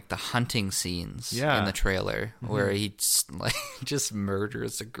showcases some of like the hunting scenes in the trailer where he just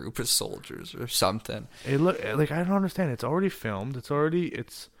murders a group of soldiers or something. It look like, I don't understand. It's already filmed.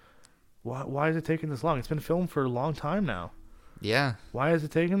 Why is it taking this long? It's been filmed for a long time now. Yeah. Why is it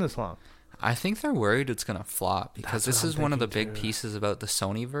taking this long? I think they're worried it's going to flop because this is one of the big pieces about the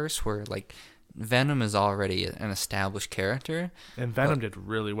Sonyverse where like Venom is already an established character. And Venom did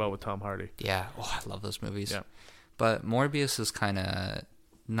really well with Tom Hardy. Yeah. Oh, I love those movies. Yeah. But Morbius is kind of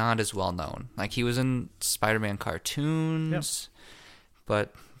not as well known. Like he was in Spider-Man cartoons,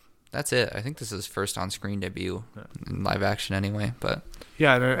 but that's it. I think this is his first on-screen debut in live action anyway, but...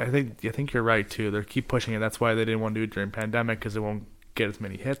 Yeah, I think you're right, too. They keep pushing it. That's why they didn't want to do it during pandemic, because it won't get as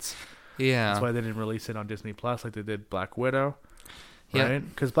many hits. Yeah. That's why they didn't release it on Disney Plus like they did Black Widow. Yeah. Right?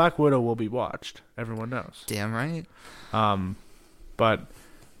 Because Black Widow will be watched. Everyone knows. Damn right. But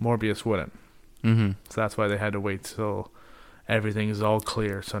Morbius wouldn't. Mm-hmm. So that's why they had to wait till everything is all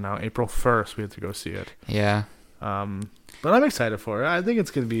clear. So now April 1st, we have to go see it. Yeah. But I'm excited for it. I think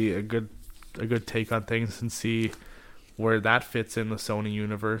it's going to be a good take on things and see where that fits in the Sony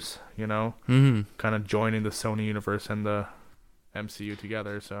universe, you know? Mm-hmm. Kind of joining the Sony universe and the MCU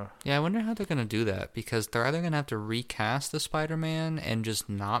together, so... Yeah, I wonder how they're going to do that, because they're either going to have to recast the Spider-Man and just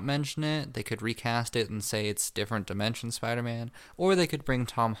not mention it. They could recast it and say it's different dimension Spider-Man, or they could bring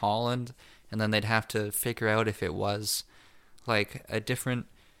Tom Holland, and then they'd have to figure out if it was, like, a different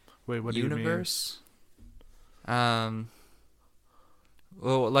universe.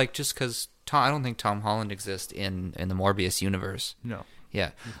 Well, like, just because I don't think Tom Holland exists in the Morbius universe. No.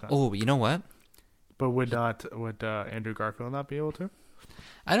 Yeah. Oh, you know what? But would Andrew Garfield not be able to?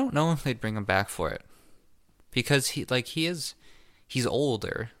 I don't know if they'd bring him back for it, because he's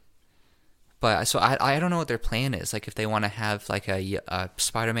older. But so I don't know what their plan is. Like if they want to have like a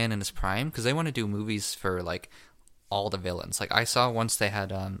Spider-Man in his prime, because they want to do movies for like all the villains. Like I saw once they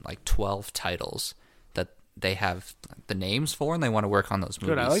had like 12 titles that they have the names for, and they want to work on those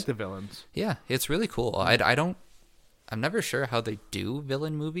movies. Good, I like the villains. Yeah, it's really cool. I'm never sure how they do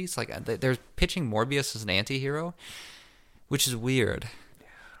villain movies. Like they're pitching Morbius as an anti-hero, which is weird,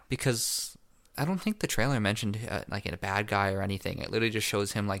 because I don't think the trailer mentioned like a bad guy or anything. It literally just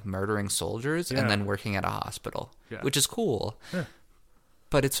shows him like murdering soldiers and then working at a hospital, which is cool. Yeah.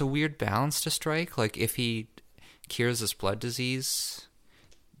 But it's a weird balance to strike. Like if he cures this blood disease,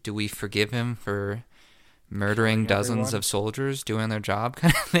 do we forgive him for murdering dozens of soldiers doing their job,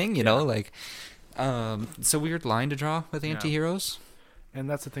 kind of thing? You know, like. It's a weird line to draw with anti-heroes. And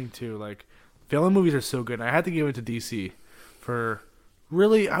that's the thing too, like villain movies are so good, and I had to give it to DC for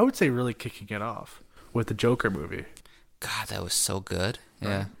really, I would say really kicking it off with the Joker movie. God, that was so good.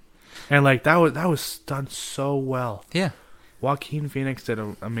 Yeah. Right. And like that was done so well. Yeah. Joaquin Phoenix did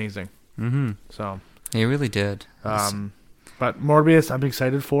amazing. Mm-hmm. So he really did. But Morbius I'm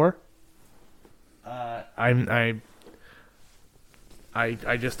excited for. I'm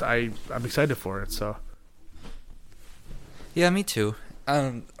excited for it, so. Yeah, me too.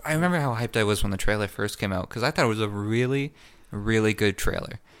 I remember how hyped I was when the trailer first came out, because I thought it was a really, really good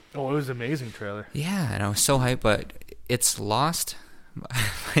trailer. Oh, it was an amazing trailer. Yeah, and I was so hyped, but it's lost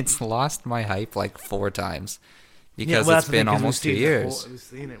my hype like 4 times, because well, it's been almost 2 years.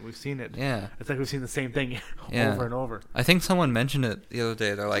 We've seen it. Yeah. It's like we've seen the same thing Yeah. over and over. I think someone mentioned it the other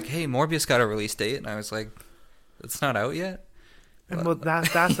day. They're like, "Hey, Morbius got a release date," and I was like, "It's not out yet." And well,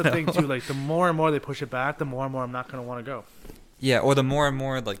 that's the thing too. Like the more and more they push it back, the more and more I'm not going to want to go. Yeah, or the more and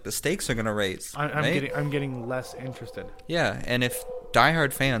more like the stakes are gonna raise. I'm getting less interested. Yeah, and if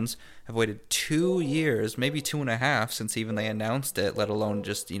diehard fans have waited 2 years, maybe 2.5 since even they announced it, let alone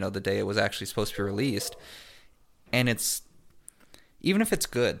just the day it was actually supposed to be released, and it's even if it's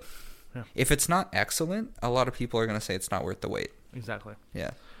good, if it's not excellent, a lot of people are gonna say it's not worth the wait. Exactly.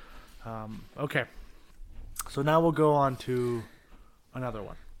 Yeah. Okay. So now we'll go on to another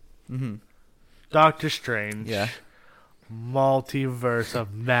one. Mm-hmm. Doctor Strange. Yeah. Multiverse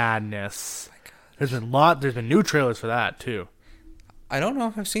of Madness. There's been new trailers for that too. I don't know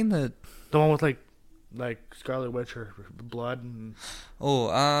if I've seen the one with like Scarlet Witch or blood and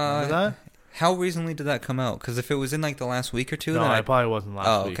remember that? How recently did that come out? Because if it was in like the last week or two, no, then it probably wasn't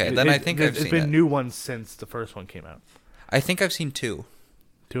last week. Oh, okay. Then I think I've seen it's been new ones since the first one came out. I think I've seen two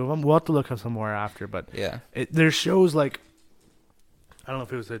of them. We'll have to look up some more after, but yeah, there's shows like I don't know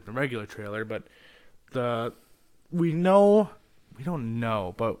if it was a regular trailer, but we don't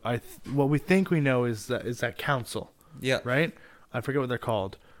know, but what we think we know is that council. Yeah. Right? I forget what they're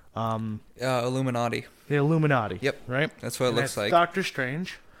called. Illuminati. The Illuminati. Yep. Right? That's what it looks like. Doctor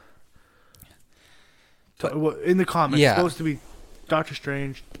Strange. In the comics, it's supposed to be Doctor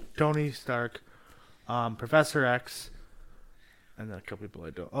Strange, Tony Stark, Professor X, and then a couple people I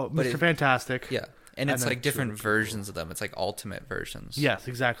don't. Oh, Mr. Fantastic. Yeah. And it's like different versions of them. It's like ultimate versions. Yes,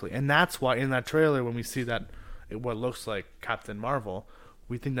 exactly. And that's why in that trailer, when we see that what looks like Captain Marvel,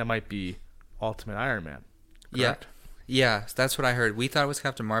 we think that might be Ultimate Iron Man. Correct? Yeah, that's what I heard. We thought it was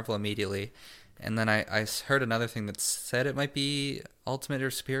Captain Marvel immediately. And then I heard another thing that said it might be Ultimate or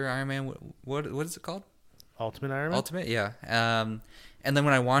Superior Iron Man. What is it called? Ultimate Iron Man? Ultimate, yeah. And then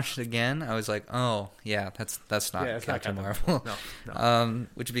when I watched it again, I was like, oh, yeah, that's not Captain Marvel. No.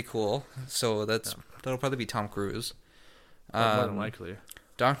 Which would be cool. So that'll probably be Tom Cruise. More than likely.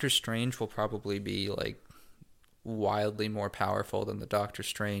 Doctor Strange will probably be like wildly more powerful than the Doctor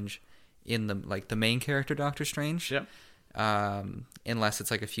Strange in the main character Doctor Strange. Yep. Unless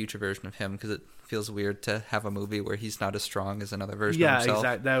it's like a future version of him, because it feels weird to have a movie where he's not as strong as another version of himself.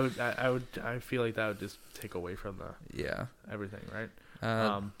 Yeah, exactly. I feel like that would just take away from everything, right?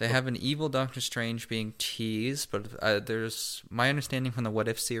 They have an evil Doctor Strange being teased, but there's my understanding from the What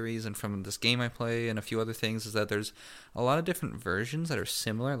If series and from this game I play and a few other things is that there's a lot of different versions that are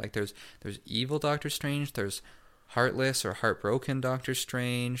similar. Like there's evil Doctor Strange, there's Heartless or Heartbroken Doctor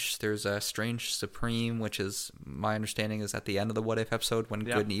Strange, there's a Strange Supreme, which is my understanding is at the end of the What If episode when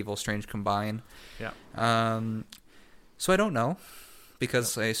good and evil Strange combine. Yeah. So I don't know,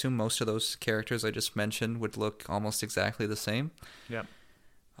 because I assume most of those characters I just mentioned would look almost exactly the same. Yep.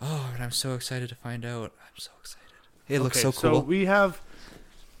 Oh, and I'm so excited to find out. I'm so excited. It looks so cool. So we know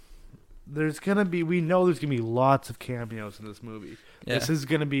there's gonna be lots of cameos in this movie. Yeah. This is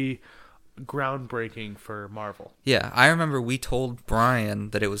gonna be groundbreaking for Marvel. Yeah, I remember we told Brian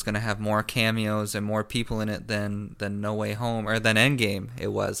that it was going to have more cameos and more people in it than No Way Home or than Endgame it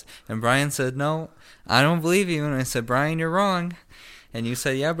was. And Brian said, "No, I don't believe you." And I said, "Brian, you're wrong." And you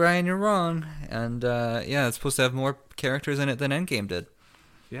said, "Yeah, Brian, you're wrong." And it's supposed to have more characters in it than Endgame did.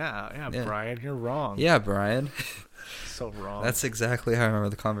 Yeah, Brian, you're wrong. Yeah, Brian. So wrong. That's exactly how I remember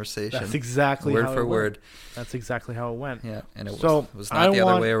the conversation. That's exactly word how for it word. Went. That's exactly how it went. Yeah, and it was not the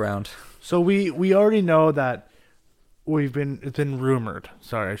other way around. So we already know that it's been rumored.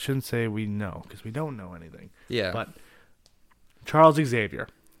 Sorry, I shouldn't say we know because we don't know anything. Yeah. But Charles Xavier,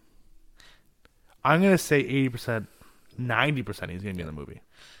 I'm gonna say 80%, 90% he's gonna be in the movie.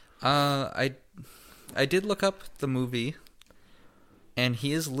 I did look up the movie, and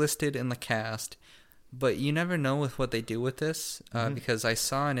he is listed in the cast. But you never know with what they do with this, because I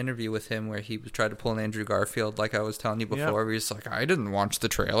saw an interview with him where he tried to pull an Andrew Garfield, like I was telling you before, where he's like, I didn't watch the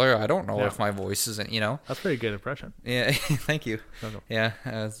trailer. I don't know if my voice isn't, That's a pretty good impression. Yeah, thank you. No. Yeah,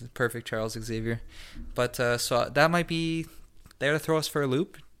 perfect Charles Xavier. But so that might be there to throw us for a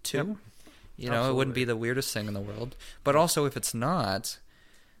loop, too. Yep. It wouldn't be the weirdest thing in the world. But also, if it's not,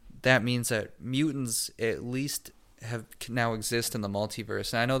 that means that mutants at least now exist in the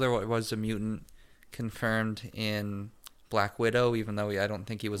multiverse. And I know there was a mutant confirmed in Black Widow, even though I don't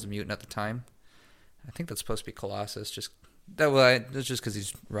think he was a mutant at the time. I think that's supposed to be Colossus. That's just because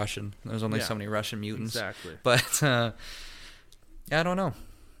he's Russian. There's only so many Russian mutants. Exactly. But I don't know.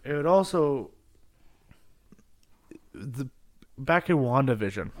 It would also back in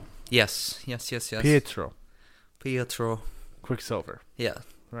WandaVision. Yes. Pietro. Quicksilver. Yeah. Yeah.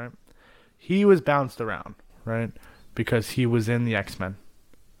 Right. He was bounced around. right? Because he was in the X-Men,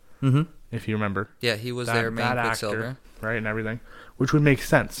 if you remember. Yeah, he was their main Quicksilver. Actor, right, and everything, which would make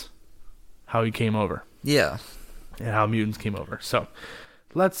sense how he came over. Yeah. And how mutants came over. So,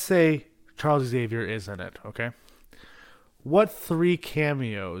 let's say Charles Xavier is in it, okay? What 3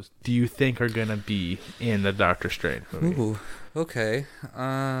 cameos do you think are going to be in the Doctor Strange movie? Ooh, okay.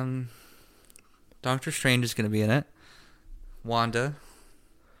 Doctor Strange is going to be in it. Wanda.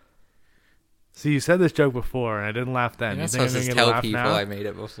 See, you said this joke before, and I didn't laugh then. You're You not think I'm supposed to gonna tell laugh people now? I made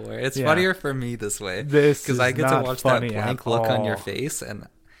it before. It's Yeah. funnier for me this way. This because I is get to not watch that funny blank at look on your all. face, and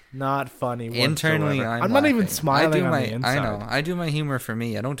Not funny whatsoever. internally I'm not even laughing. smiling on the inside. I know. I do my humor for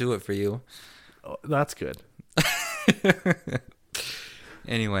me. I don't do it for you. Oh, that's good.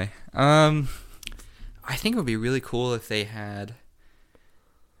 Anyway, I think it would be really cool if they had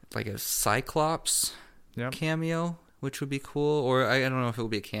like a Cyclops Yep. cameo, which would be cool. Or I don't know if it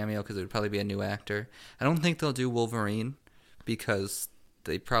would be a cameo because it would probably be a new actor. I don't think they'll do Wolverine because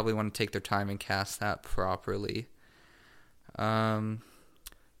they probably want to take their time and cast that properly. There's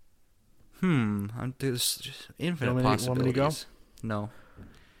just infinite possibilities. Want me to go? No.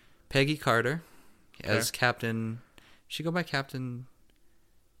 Peggy Carter as Captain. She go by Captain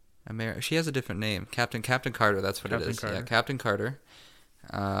America. She has a different name. Captain Carter. That's what it is. Carter. Yeah, Captain Carter.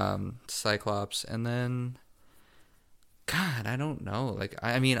 Cyclops, and then. God, I don't know. Like,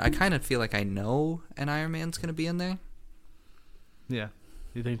 I mean, I kind of feel like I know an Iron Man's gonna be in there. Yeah.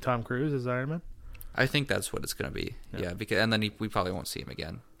 You think Tom Cruise is Iron Man? I think that's what it's gonna be. Yeah, because and then we probably won't see him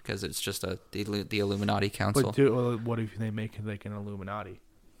again because it's just the Illuminati Council. But what if they make like an Illuminati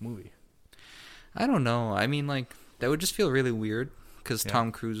movie? I don't know. I mean, like that would just feel really weird because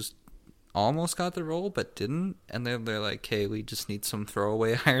Tom Cruise almost got the role but didn't, and they're like, "Hey, we just need some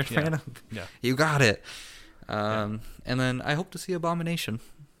throwaway Iron Man." Yeah. You got it. And then I hope to see Abomination.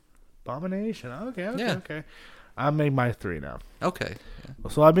 Abomination. Okay. Yeah. Okay. I'll make my 3 now. Okay.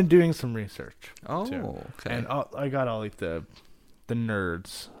 So I've been doing some research. Oh, too. okay. And I got all like the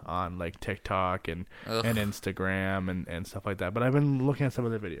nerds on like TikTok and Instagram and stuff like that. But I've been looking at some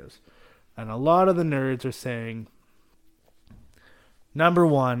of their videos, and a lot of the nerds are saying number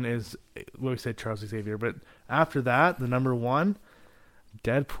 1 is what we said, Charles Xavier. But after that, the number 1,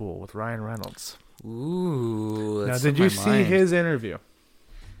 Deadpool with Ryan Reynolds. Ooh. Now, That's did in you my see mind. his interview?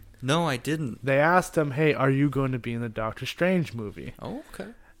 No, I didn't. They asked him, "Hey, are you going to be in the Doctor Strange movie?" Oh,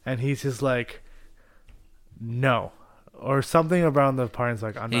 okay. And he's just like, "No," or something around the part. He's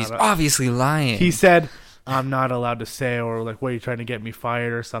like, "I'm He's not." obviously lying. He said, "I'm not allowed to say," or like, "What are you trying to get me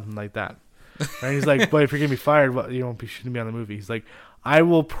fired?" or something like that. And he's like, "But if you're gonna be fired, well, shouldn't be on the movie." He's like, "I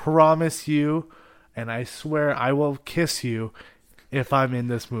will promise you, and I swear I will kiss you if I'm in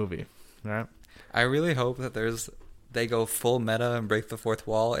this movie." Right? I really hope that they go full meta and break the fourth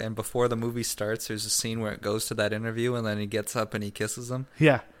wall, and before the movie starts, there's a scene where it goes to that interview, and then he gets up and he kisses him.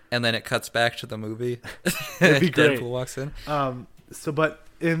 Yeah. And then it cuts back to the movie. It'd be great. Deadpool walks in. But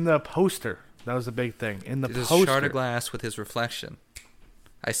in the poster, that was a big thing. In the There's poster, a shard of glass with his reflection.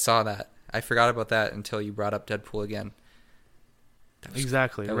 I saw that. I forgot about that until you brought up Deadpool again.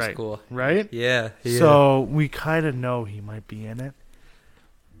 exactly that was right. cool. Right? Yeah. So we kind of know he might be in it.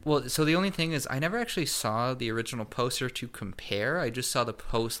 Well, so the only thing is, I never actually saw the original poster to compare. I just saw the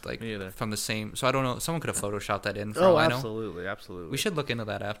post like Me either. from the same. So I don't know. Someone could have photoshopped that in. For all I know. Absolutely. We should look into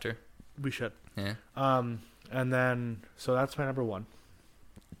that after. We should. Yeah. And then so that's my number 1.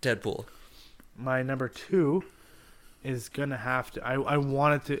 Deadpool. My number 2 is gonna have to. I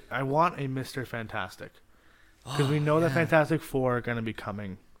want a Mr. Fantastic because we know that Fantastic Four are gonna be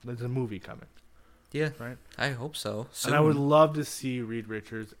coming. There's a movie coming. Yeah. Right. I hope so. Soon. And I would love to see Reed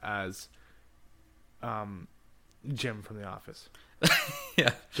Richards as Jim from The Office.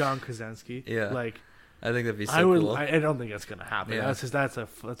 Yeah. John Krasinski. Yeah. Like I think that'd be so I would. cool. I don't think that's gonna happen. Yeah. That's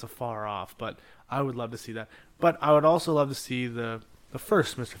a far off. But I would love to see that. But I would also love to see the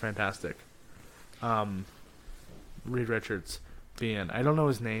first Mr. Fantastic, Reed Richards, be in. I don't know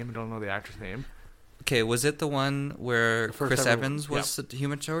his name. I don't know the actor's name. Okay, was it the one where The first Chris ever- Evans was the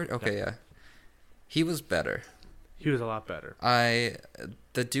Human Torch? Okay, yeah. He was better. He was a lot better.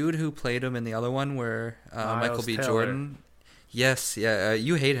 The dude who played him in the other one where Michael Miles B. Taylor. Jordan. Yes, yeah.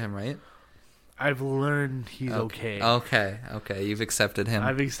 You hate him, right? I've learned he's okay. Okay. You've accepted him.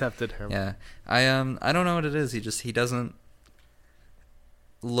 I've accepted him. Yeah. I don't know what it is. He doesn't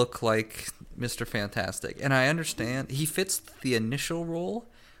look like Mr. Fantastic. And I understand he fits the initial role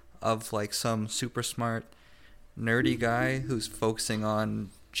of like some super smart nerdy guy who's focusing on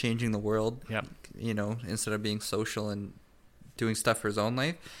changing the world. Yep. Instead of being social and doing stuff for his own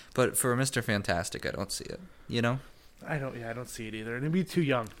life. But for Mr. Fantastic, I don't see it. I don't see it either. And it'd be too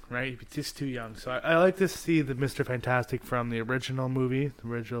young, right? It'd be just too young. So I like to see the Mr. Fantastic from the original movie, the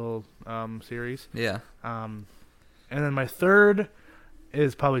original series. Yeah. And then my third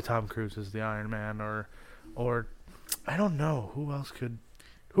is probably Tom Cruise as the Iron Man, or I don't know who else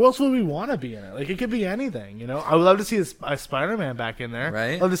would we want to be in it? Like, it could be anything, you know. I would love to see a Spider-Man back in there.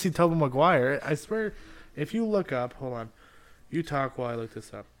 Right. I'd love to see Tobey Maguire. I swear, if you look up, hold on, you talk while I look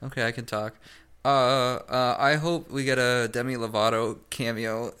this up. Okay, I can talk. I hope we get a Demi Lovato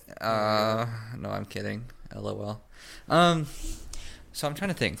cameo. No, I'm kidding. LOL. So I'm trying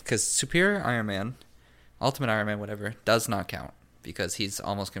to think, because Superior Iron Man, Ultimate Iron Man, whatever, does not count because he's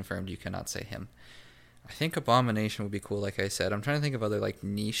almost confirmed. You cannot say him. I think Abomination would be cool. Like I said, I'm trying to think of other like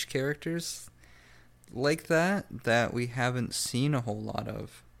niche characters like that we haven't seen a whole lot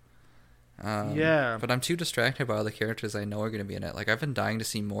of. Yeah, but I'm too distracted by all the characters I know are going to be in it. Like, I've been dying to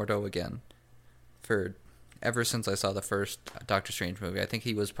see Mordo again ever since I saw the first Doctor Strange movie. I think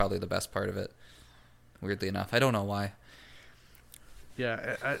he was probably the best part of it, weirdly enough. I don't know why.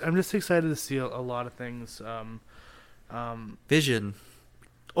 Yeah, I'm just excited to see a lot of things. Vision.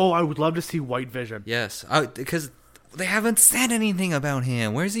 Oh, I would love to see White Vision. Yes, because they haven't said anything about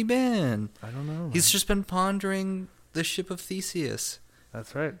him. Where's he been? I don't know. He's just been pondering the ship of Theseus.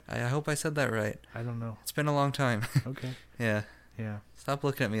 That's right. I hope I said that right. I don't know. It's been a long time. Okay. Yeah. Yeah. Stop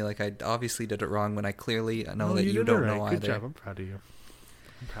looking at me like I obviously did it wrong when I clearly know that you did don't it right. know Good either. job. I'm proud of you.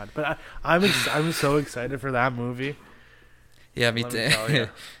 I'm proud. But I'm so excited for that movie. Yeah, me Let too. me tell ya.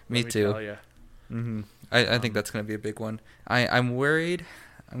 Me too. Tell ya. Mm-hmm. I think that's going to be a big one. I'm worried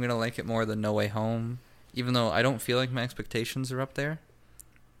I'm going to like it more than No Way Home, even though I don't feel like my expectations are up there.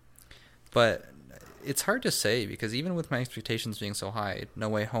 But it's hard to say, because even with my expectations being so high, No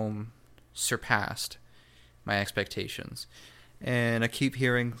Way Home surpassed my expectations. And I keep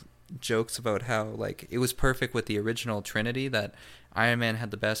hearing jokes about how, like, it was perfect with the original Trinity, that Iron Man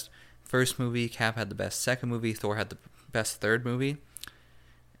had the best first movie, Cap had the best second movie, Thor had the best third movie.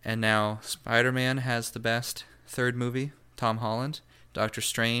 And now Spider-Man has the best third movie, Tom Holland. Doctor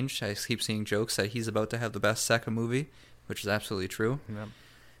Strange, I keep seeing jokes that he's about to have the best second movie, which is absolutely true. Yep.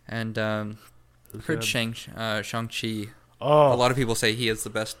 And heard Shang-Chi. Oh, A lot of people say he is the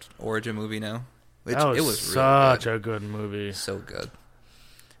best origin movie now. Which, that was, it was such really a good movie. so good.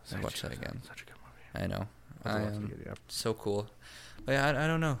 I'll watch that again. Such a good movie. I know. Yeah. So cool. But yeah, I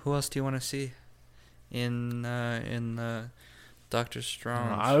don't know. Who else do you want to see in Doctor Strange?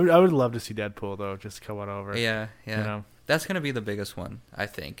 I would love to see Deadpool though, just come on over. Yeah. You know? That's gonna be the biggest one, I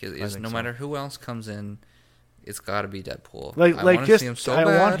think. Is think no so. matter who else comes in, it's got to be Deadpool. Like I wanna just see him so I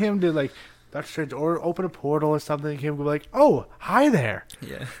bad. want him to like Doctor Strange or open a portal or something. Him go like, oh, hi there.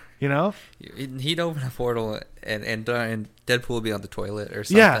 Yeah. You know? He'd open a portal and Deadpool would be on the toilet or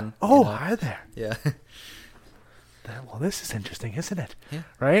something. Yeah. Oh, you know? hi there. Yeah. Well, this is interesting, isn't it? Yeah.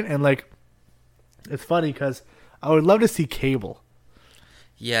 Right? And like, it's funny because I would love to see Cable.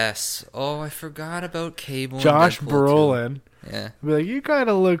 Yes. Oh, I forgot about Cable. and Josh Deadpool, Brolin. too. Yeah. Be like, you kind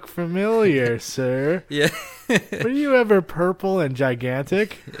of look familiar, sir. Yeah. Were you ever purple and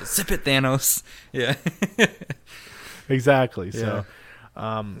gigantic? Zip it, Thanos. Yeah. Exactly. So,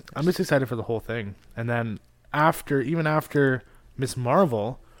 I'm just excited for the whole thing. And then even after Miss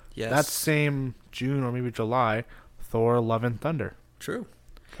Marvel, Yes. that same June or maybe July, Thor: Love and Thunder True.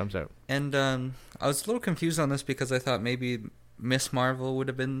 comes out. And I was a little confused on this because I thought maybe Miss Marvel would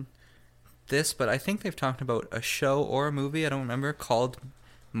have been this, but I think they've talked about a show or a movie, I don't remember, called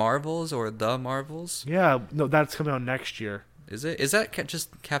Marvels or The Marvels. Yeah, no, that's coming out next year. Is it? Is that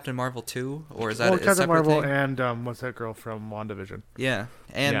just Captain Marvel 2? Or is that a Captain separate Marvel thing? and what's that girl from WandaVision? Yeah,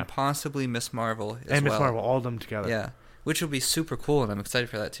 and Yeah. possibly Miss Marvel as And Miss well. Marvel, all of them together. Yeah, which would be super cool, and I'm excited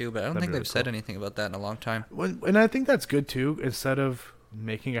for that too, but I don't That'd think be they've really said cool. anything about that in a long time. And I think that's good too. Instead of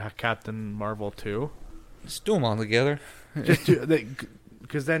making a Captain Marvel 2, Just do them all together. just do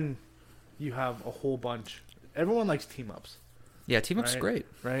because then you have a whole bunch. Everyone likes team ups, Yeah, Team Up's Right. great.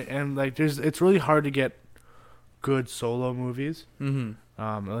 right? And like, it's really hard to get good solo movies, Mm-hmm.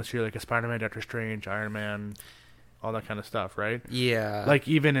 unless you're like a Spider-Man, Doctor Strange, Iron Man, all that kind of stuff, right? Yeah. Like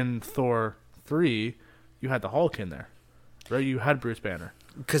even in Thor 3, you had the Hulk in there, right? You had Bruce Banner,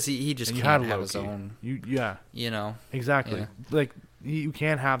 because he just and you can't had have Loki. his own, Yeah, you know. exactly. Yeah. Like you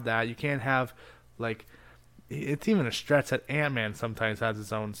can't have that. You can't have like. It's even a stretch that Ant-Man sometimes has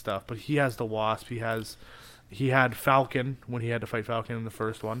his own stuff, but he has the Wasp. He had Falcon when he had to fight Falcon in the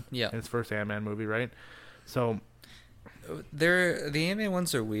first one. Yeah. In his first Ant-Man movie, right? So The Ant-Man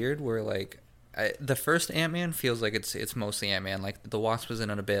ones are weird, where like the first Ant-Man feels like it's mostly Ant-Man. Like the Wasp was in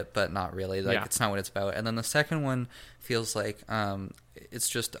it a bit, but not really. Like Yeah. it's not what it's about. And then the second one feels like it's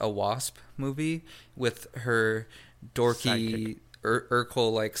just a Wasp movie with her dorky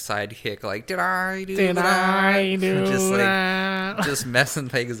Urkel like sidekick, like did I do just like just messing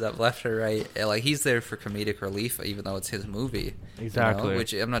things up left or right. And, like he's there for comedic relief, even though it's his movie. Exactly. You know?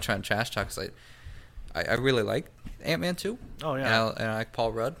 Which I'm not trying to trash talk, because I really like Ant-Man 2. Oh yeah. And I like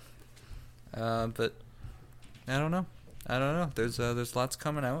Paul Rudd. But I don't know. There's lots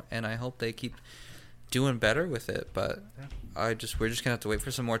coming out, and I hope they keep doing better with it. But we're just gonna have to wait for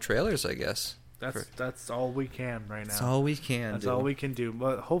some more trailers, I guess. That's all we can right now. That's all we can. That's all we can do.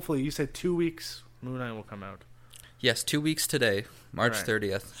 But hopefully, you said 2 weeks, Moon Knight will come out. Yes, 2 weeks today, March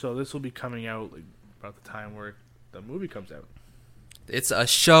 30th. So this will be coming out about the time where the movie comes out. It's a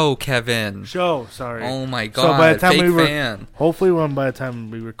show, Kevin. Sorry. Oh my God. So by the time fake fan. Hopefully, by the time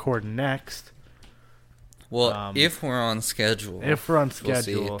we record next. Well, if we're on schedule. We'll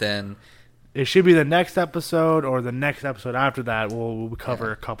see, then it should be the next episode or the next episode after that. We'll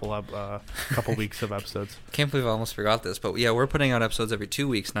cover a couple weeks of episodes. Can't believe I almost forgot this, but yeah, we're putting out episodes every 2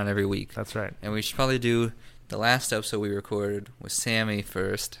 weeks, not every week. That's right. And we should probably do the last episode we recorded with Sammy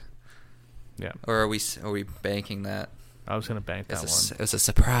first. Yeah. Or are we banking that? I was gonna bank that one. It was a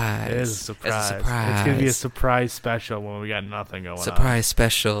surprise. It is a surprise. It's gonna be a surprise special when we got nothing going on. Surprise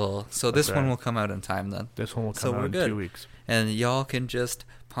special. So this one will come out in time then. This one will come out in 2 weeks. And y'all can just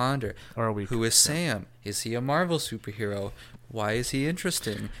ponder. Or a week. Who is Sam? Is he a Marvel superhero? Why is he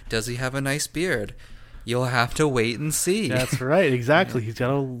interesting? Does he have a nice beard? You'll have to wait and see. That's right. Exactly. He's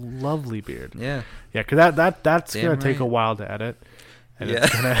got a lovely beard. Yeah. Yeah, because that's Damn going to take right. a while to edit. And Yeah.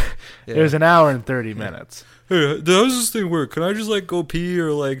 it's gonna, There's an hour and 30 minutes. Hey, how does this thing work? Can I just go pee, or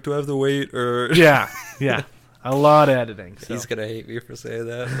do I have to wait? Or Yeah. A lot of editing. So. He's gonna hate me for saying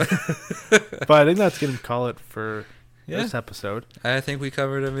that. But I think that's gonna call it for this episode. I think we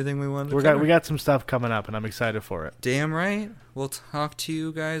covered everything we wanted. We got some stuff coming up, and I'm excited for it. Damn right. We'll talk to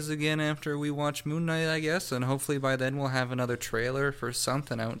you guys again after we watch Moon Knight, I guess, and hopefully by then we'll have another trailer for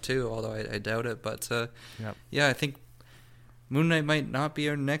something out too. Although I doubt it, but yeah, I think Moon Knight might not be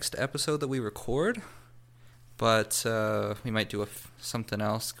our next episode that we record, but we might do something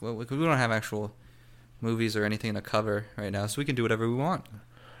else. We don't have actual movies or anything to cover right now, so we can do whatever we want.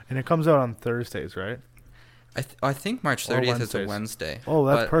 And it comes out on Thursdays, right? I think March 30th is a Wednesday. Oh,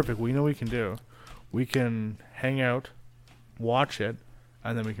 that's perfect. We know what we can do. We can hang out, watch it,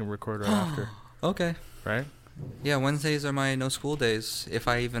 and then we can record right after. Okay. Right? Yeah, Wednesdays are my no school days, if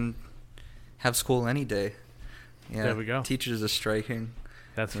I even have school any day. Yeah, there we go. Teachers are striking.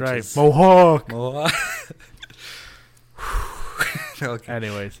 That's right. Mohawk! Okay.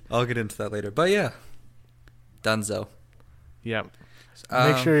 Anyways. I'll get into that later. But yeah, Dunzo. Yep.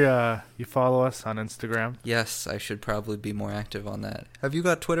 Make sure you follow us on Instagram. Yes, I should probably be more active on that. Have you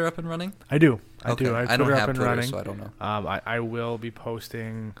got Twitter up and running? I do. I do. I don't have Twitter, running. so I don't know. I will be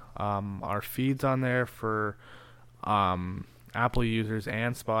posting our feeds on there for Apple users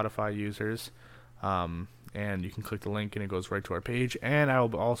and Spotify users. And you can click the link and it goes right to our page. And I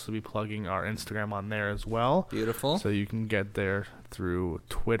will also be plugging our Instagram on there as well. Beautiful. So you can get there through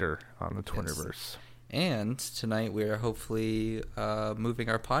Twitter on the Twitterverse. Yes. And tonight we are hopefully moving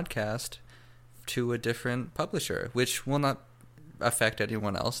our podcast to a different publisher, which will not affect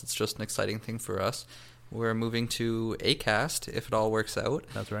anyone else. It's just an exciting thing for us. We're moving to Acast, if it all works out.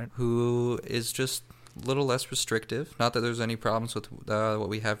 That's right. Who is just a little less restrictive. Not that there's any problems with what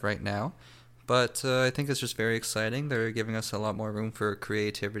we have right now. But I think it's just very exciting. They're giving us a lot more room for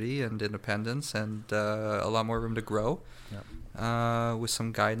creativity and independence, and a lot more room to grow with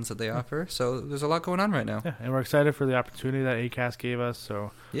some guidance that they offer. So there's a lot going on right now. Yeah, and we're excited for the opportunity that Acast gave us.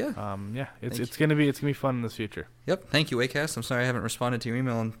 So it's gonna be fun in the future. Yep. Thank you, Acast. I'm sorry I haven't responded to your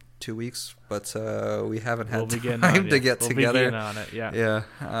email in 2 weeks, but we haven't had time to get together. We'll be on it. Yeah.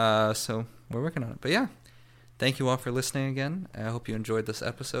 Yeah. So we're working on it. But yeah. Thank you all for listening again. I hope you enjoyed this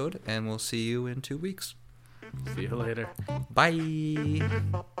episode, and we'll see you in 2 weeks. See you later. Bye.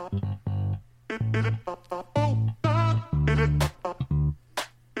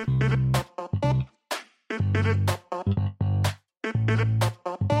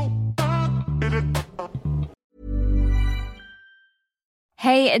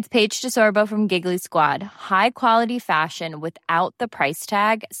 Hey, it's Paige DeSorbo from Giggly Squad. High quality fashion without the price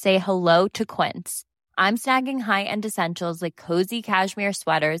tag. Say hello to Quince. I'm snagging high-end essentials like cozy cashmere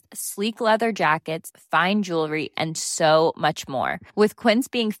sweaters, sleek leather jackets, fine jewelry, and so much more. With Quince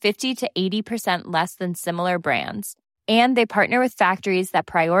being 50 to 80% less than similar brands. And they partner with factories that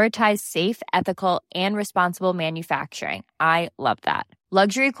prioritize safe, ethical, and responsible manufacturing. I love that.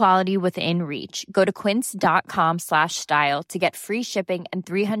 Luxury quality within reach. Go to quince.com/style to get free shipping and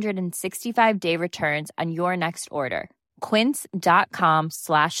 365-day returns on your next order.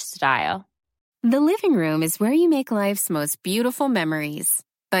 Quince.com/style. The living room is where you make life's most beautiful memories.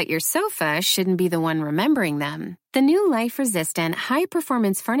 But your sofa shouldn't be the one remembering them. The new life-resistant,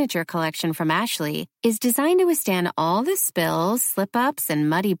 high-performance furniture collection from Ashley is designed to withstand all the spills, slip-ups, and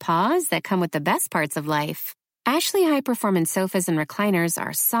muddy paws that come with the best parts of life. Ashley high-performance sofas and recliners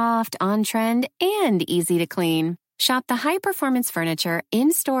are soft, on-trend, and easy to clean. Shop the high-performance furniture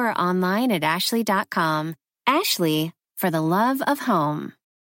in-store or online at ashley.com. Ashley, for the love of home.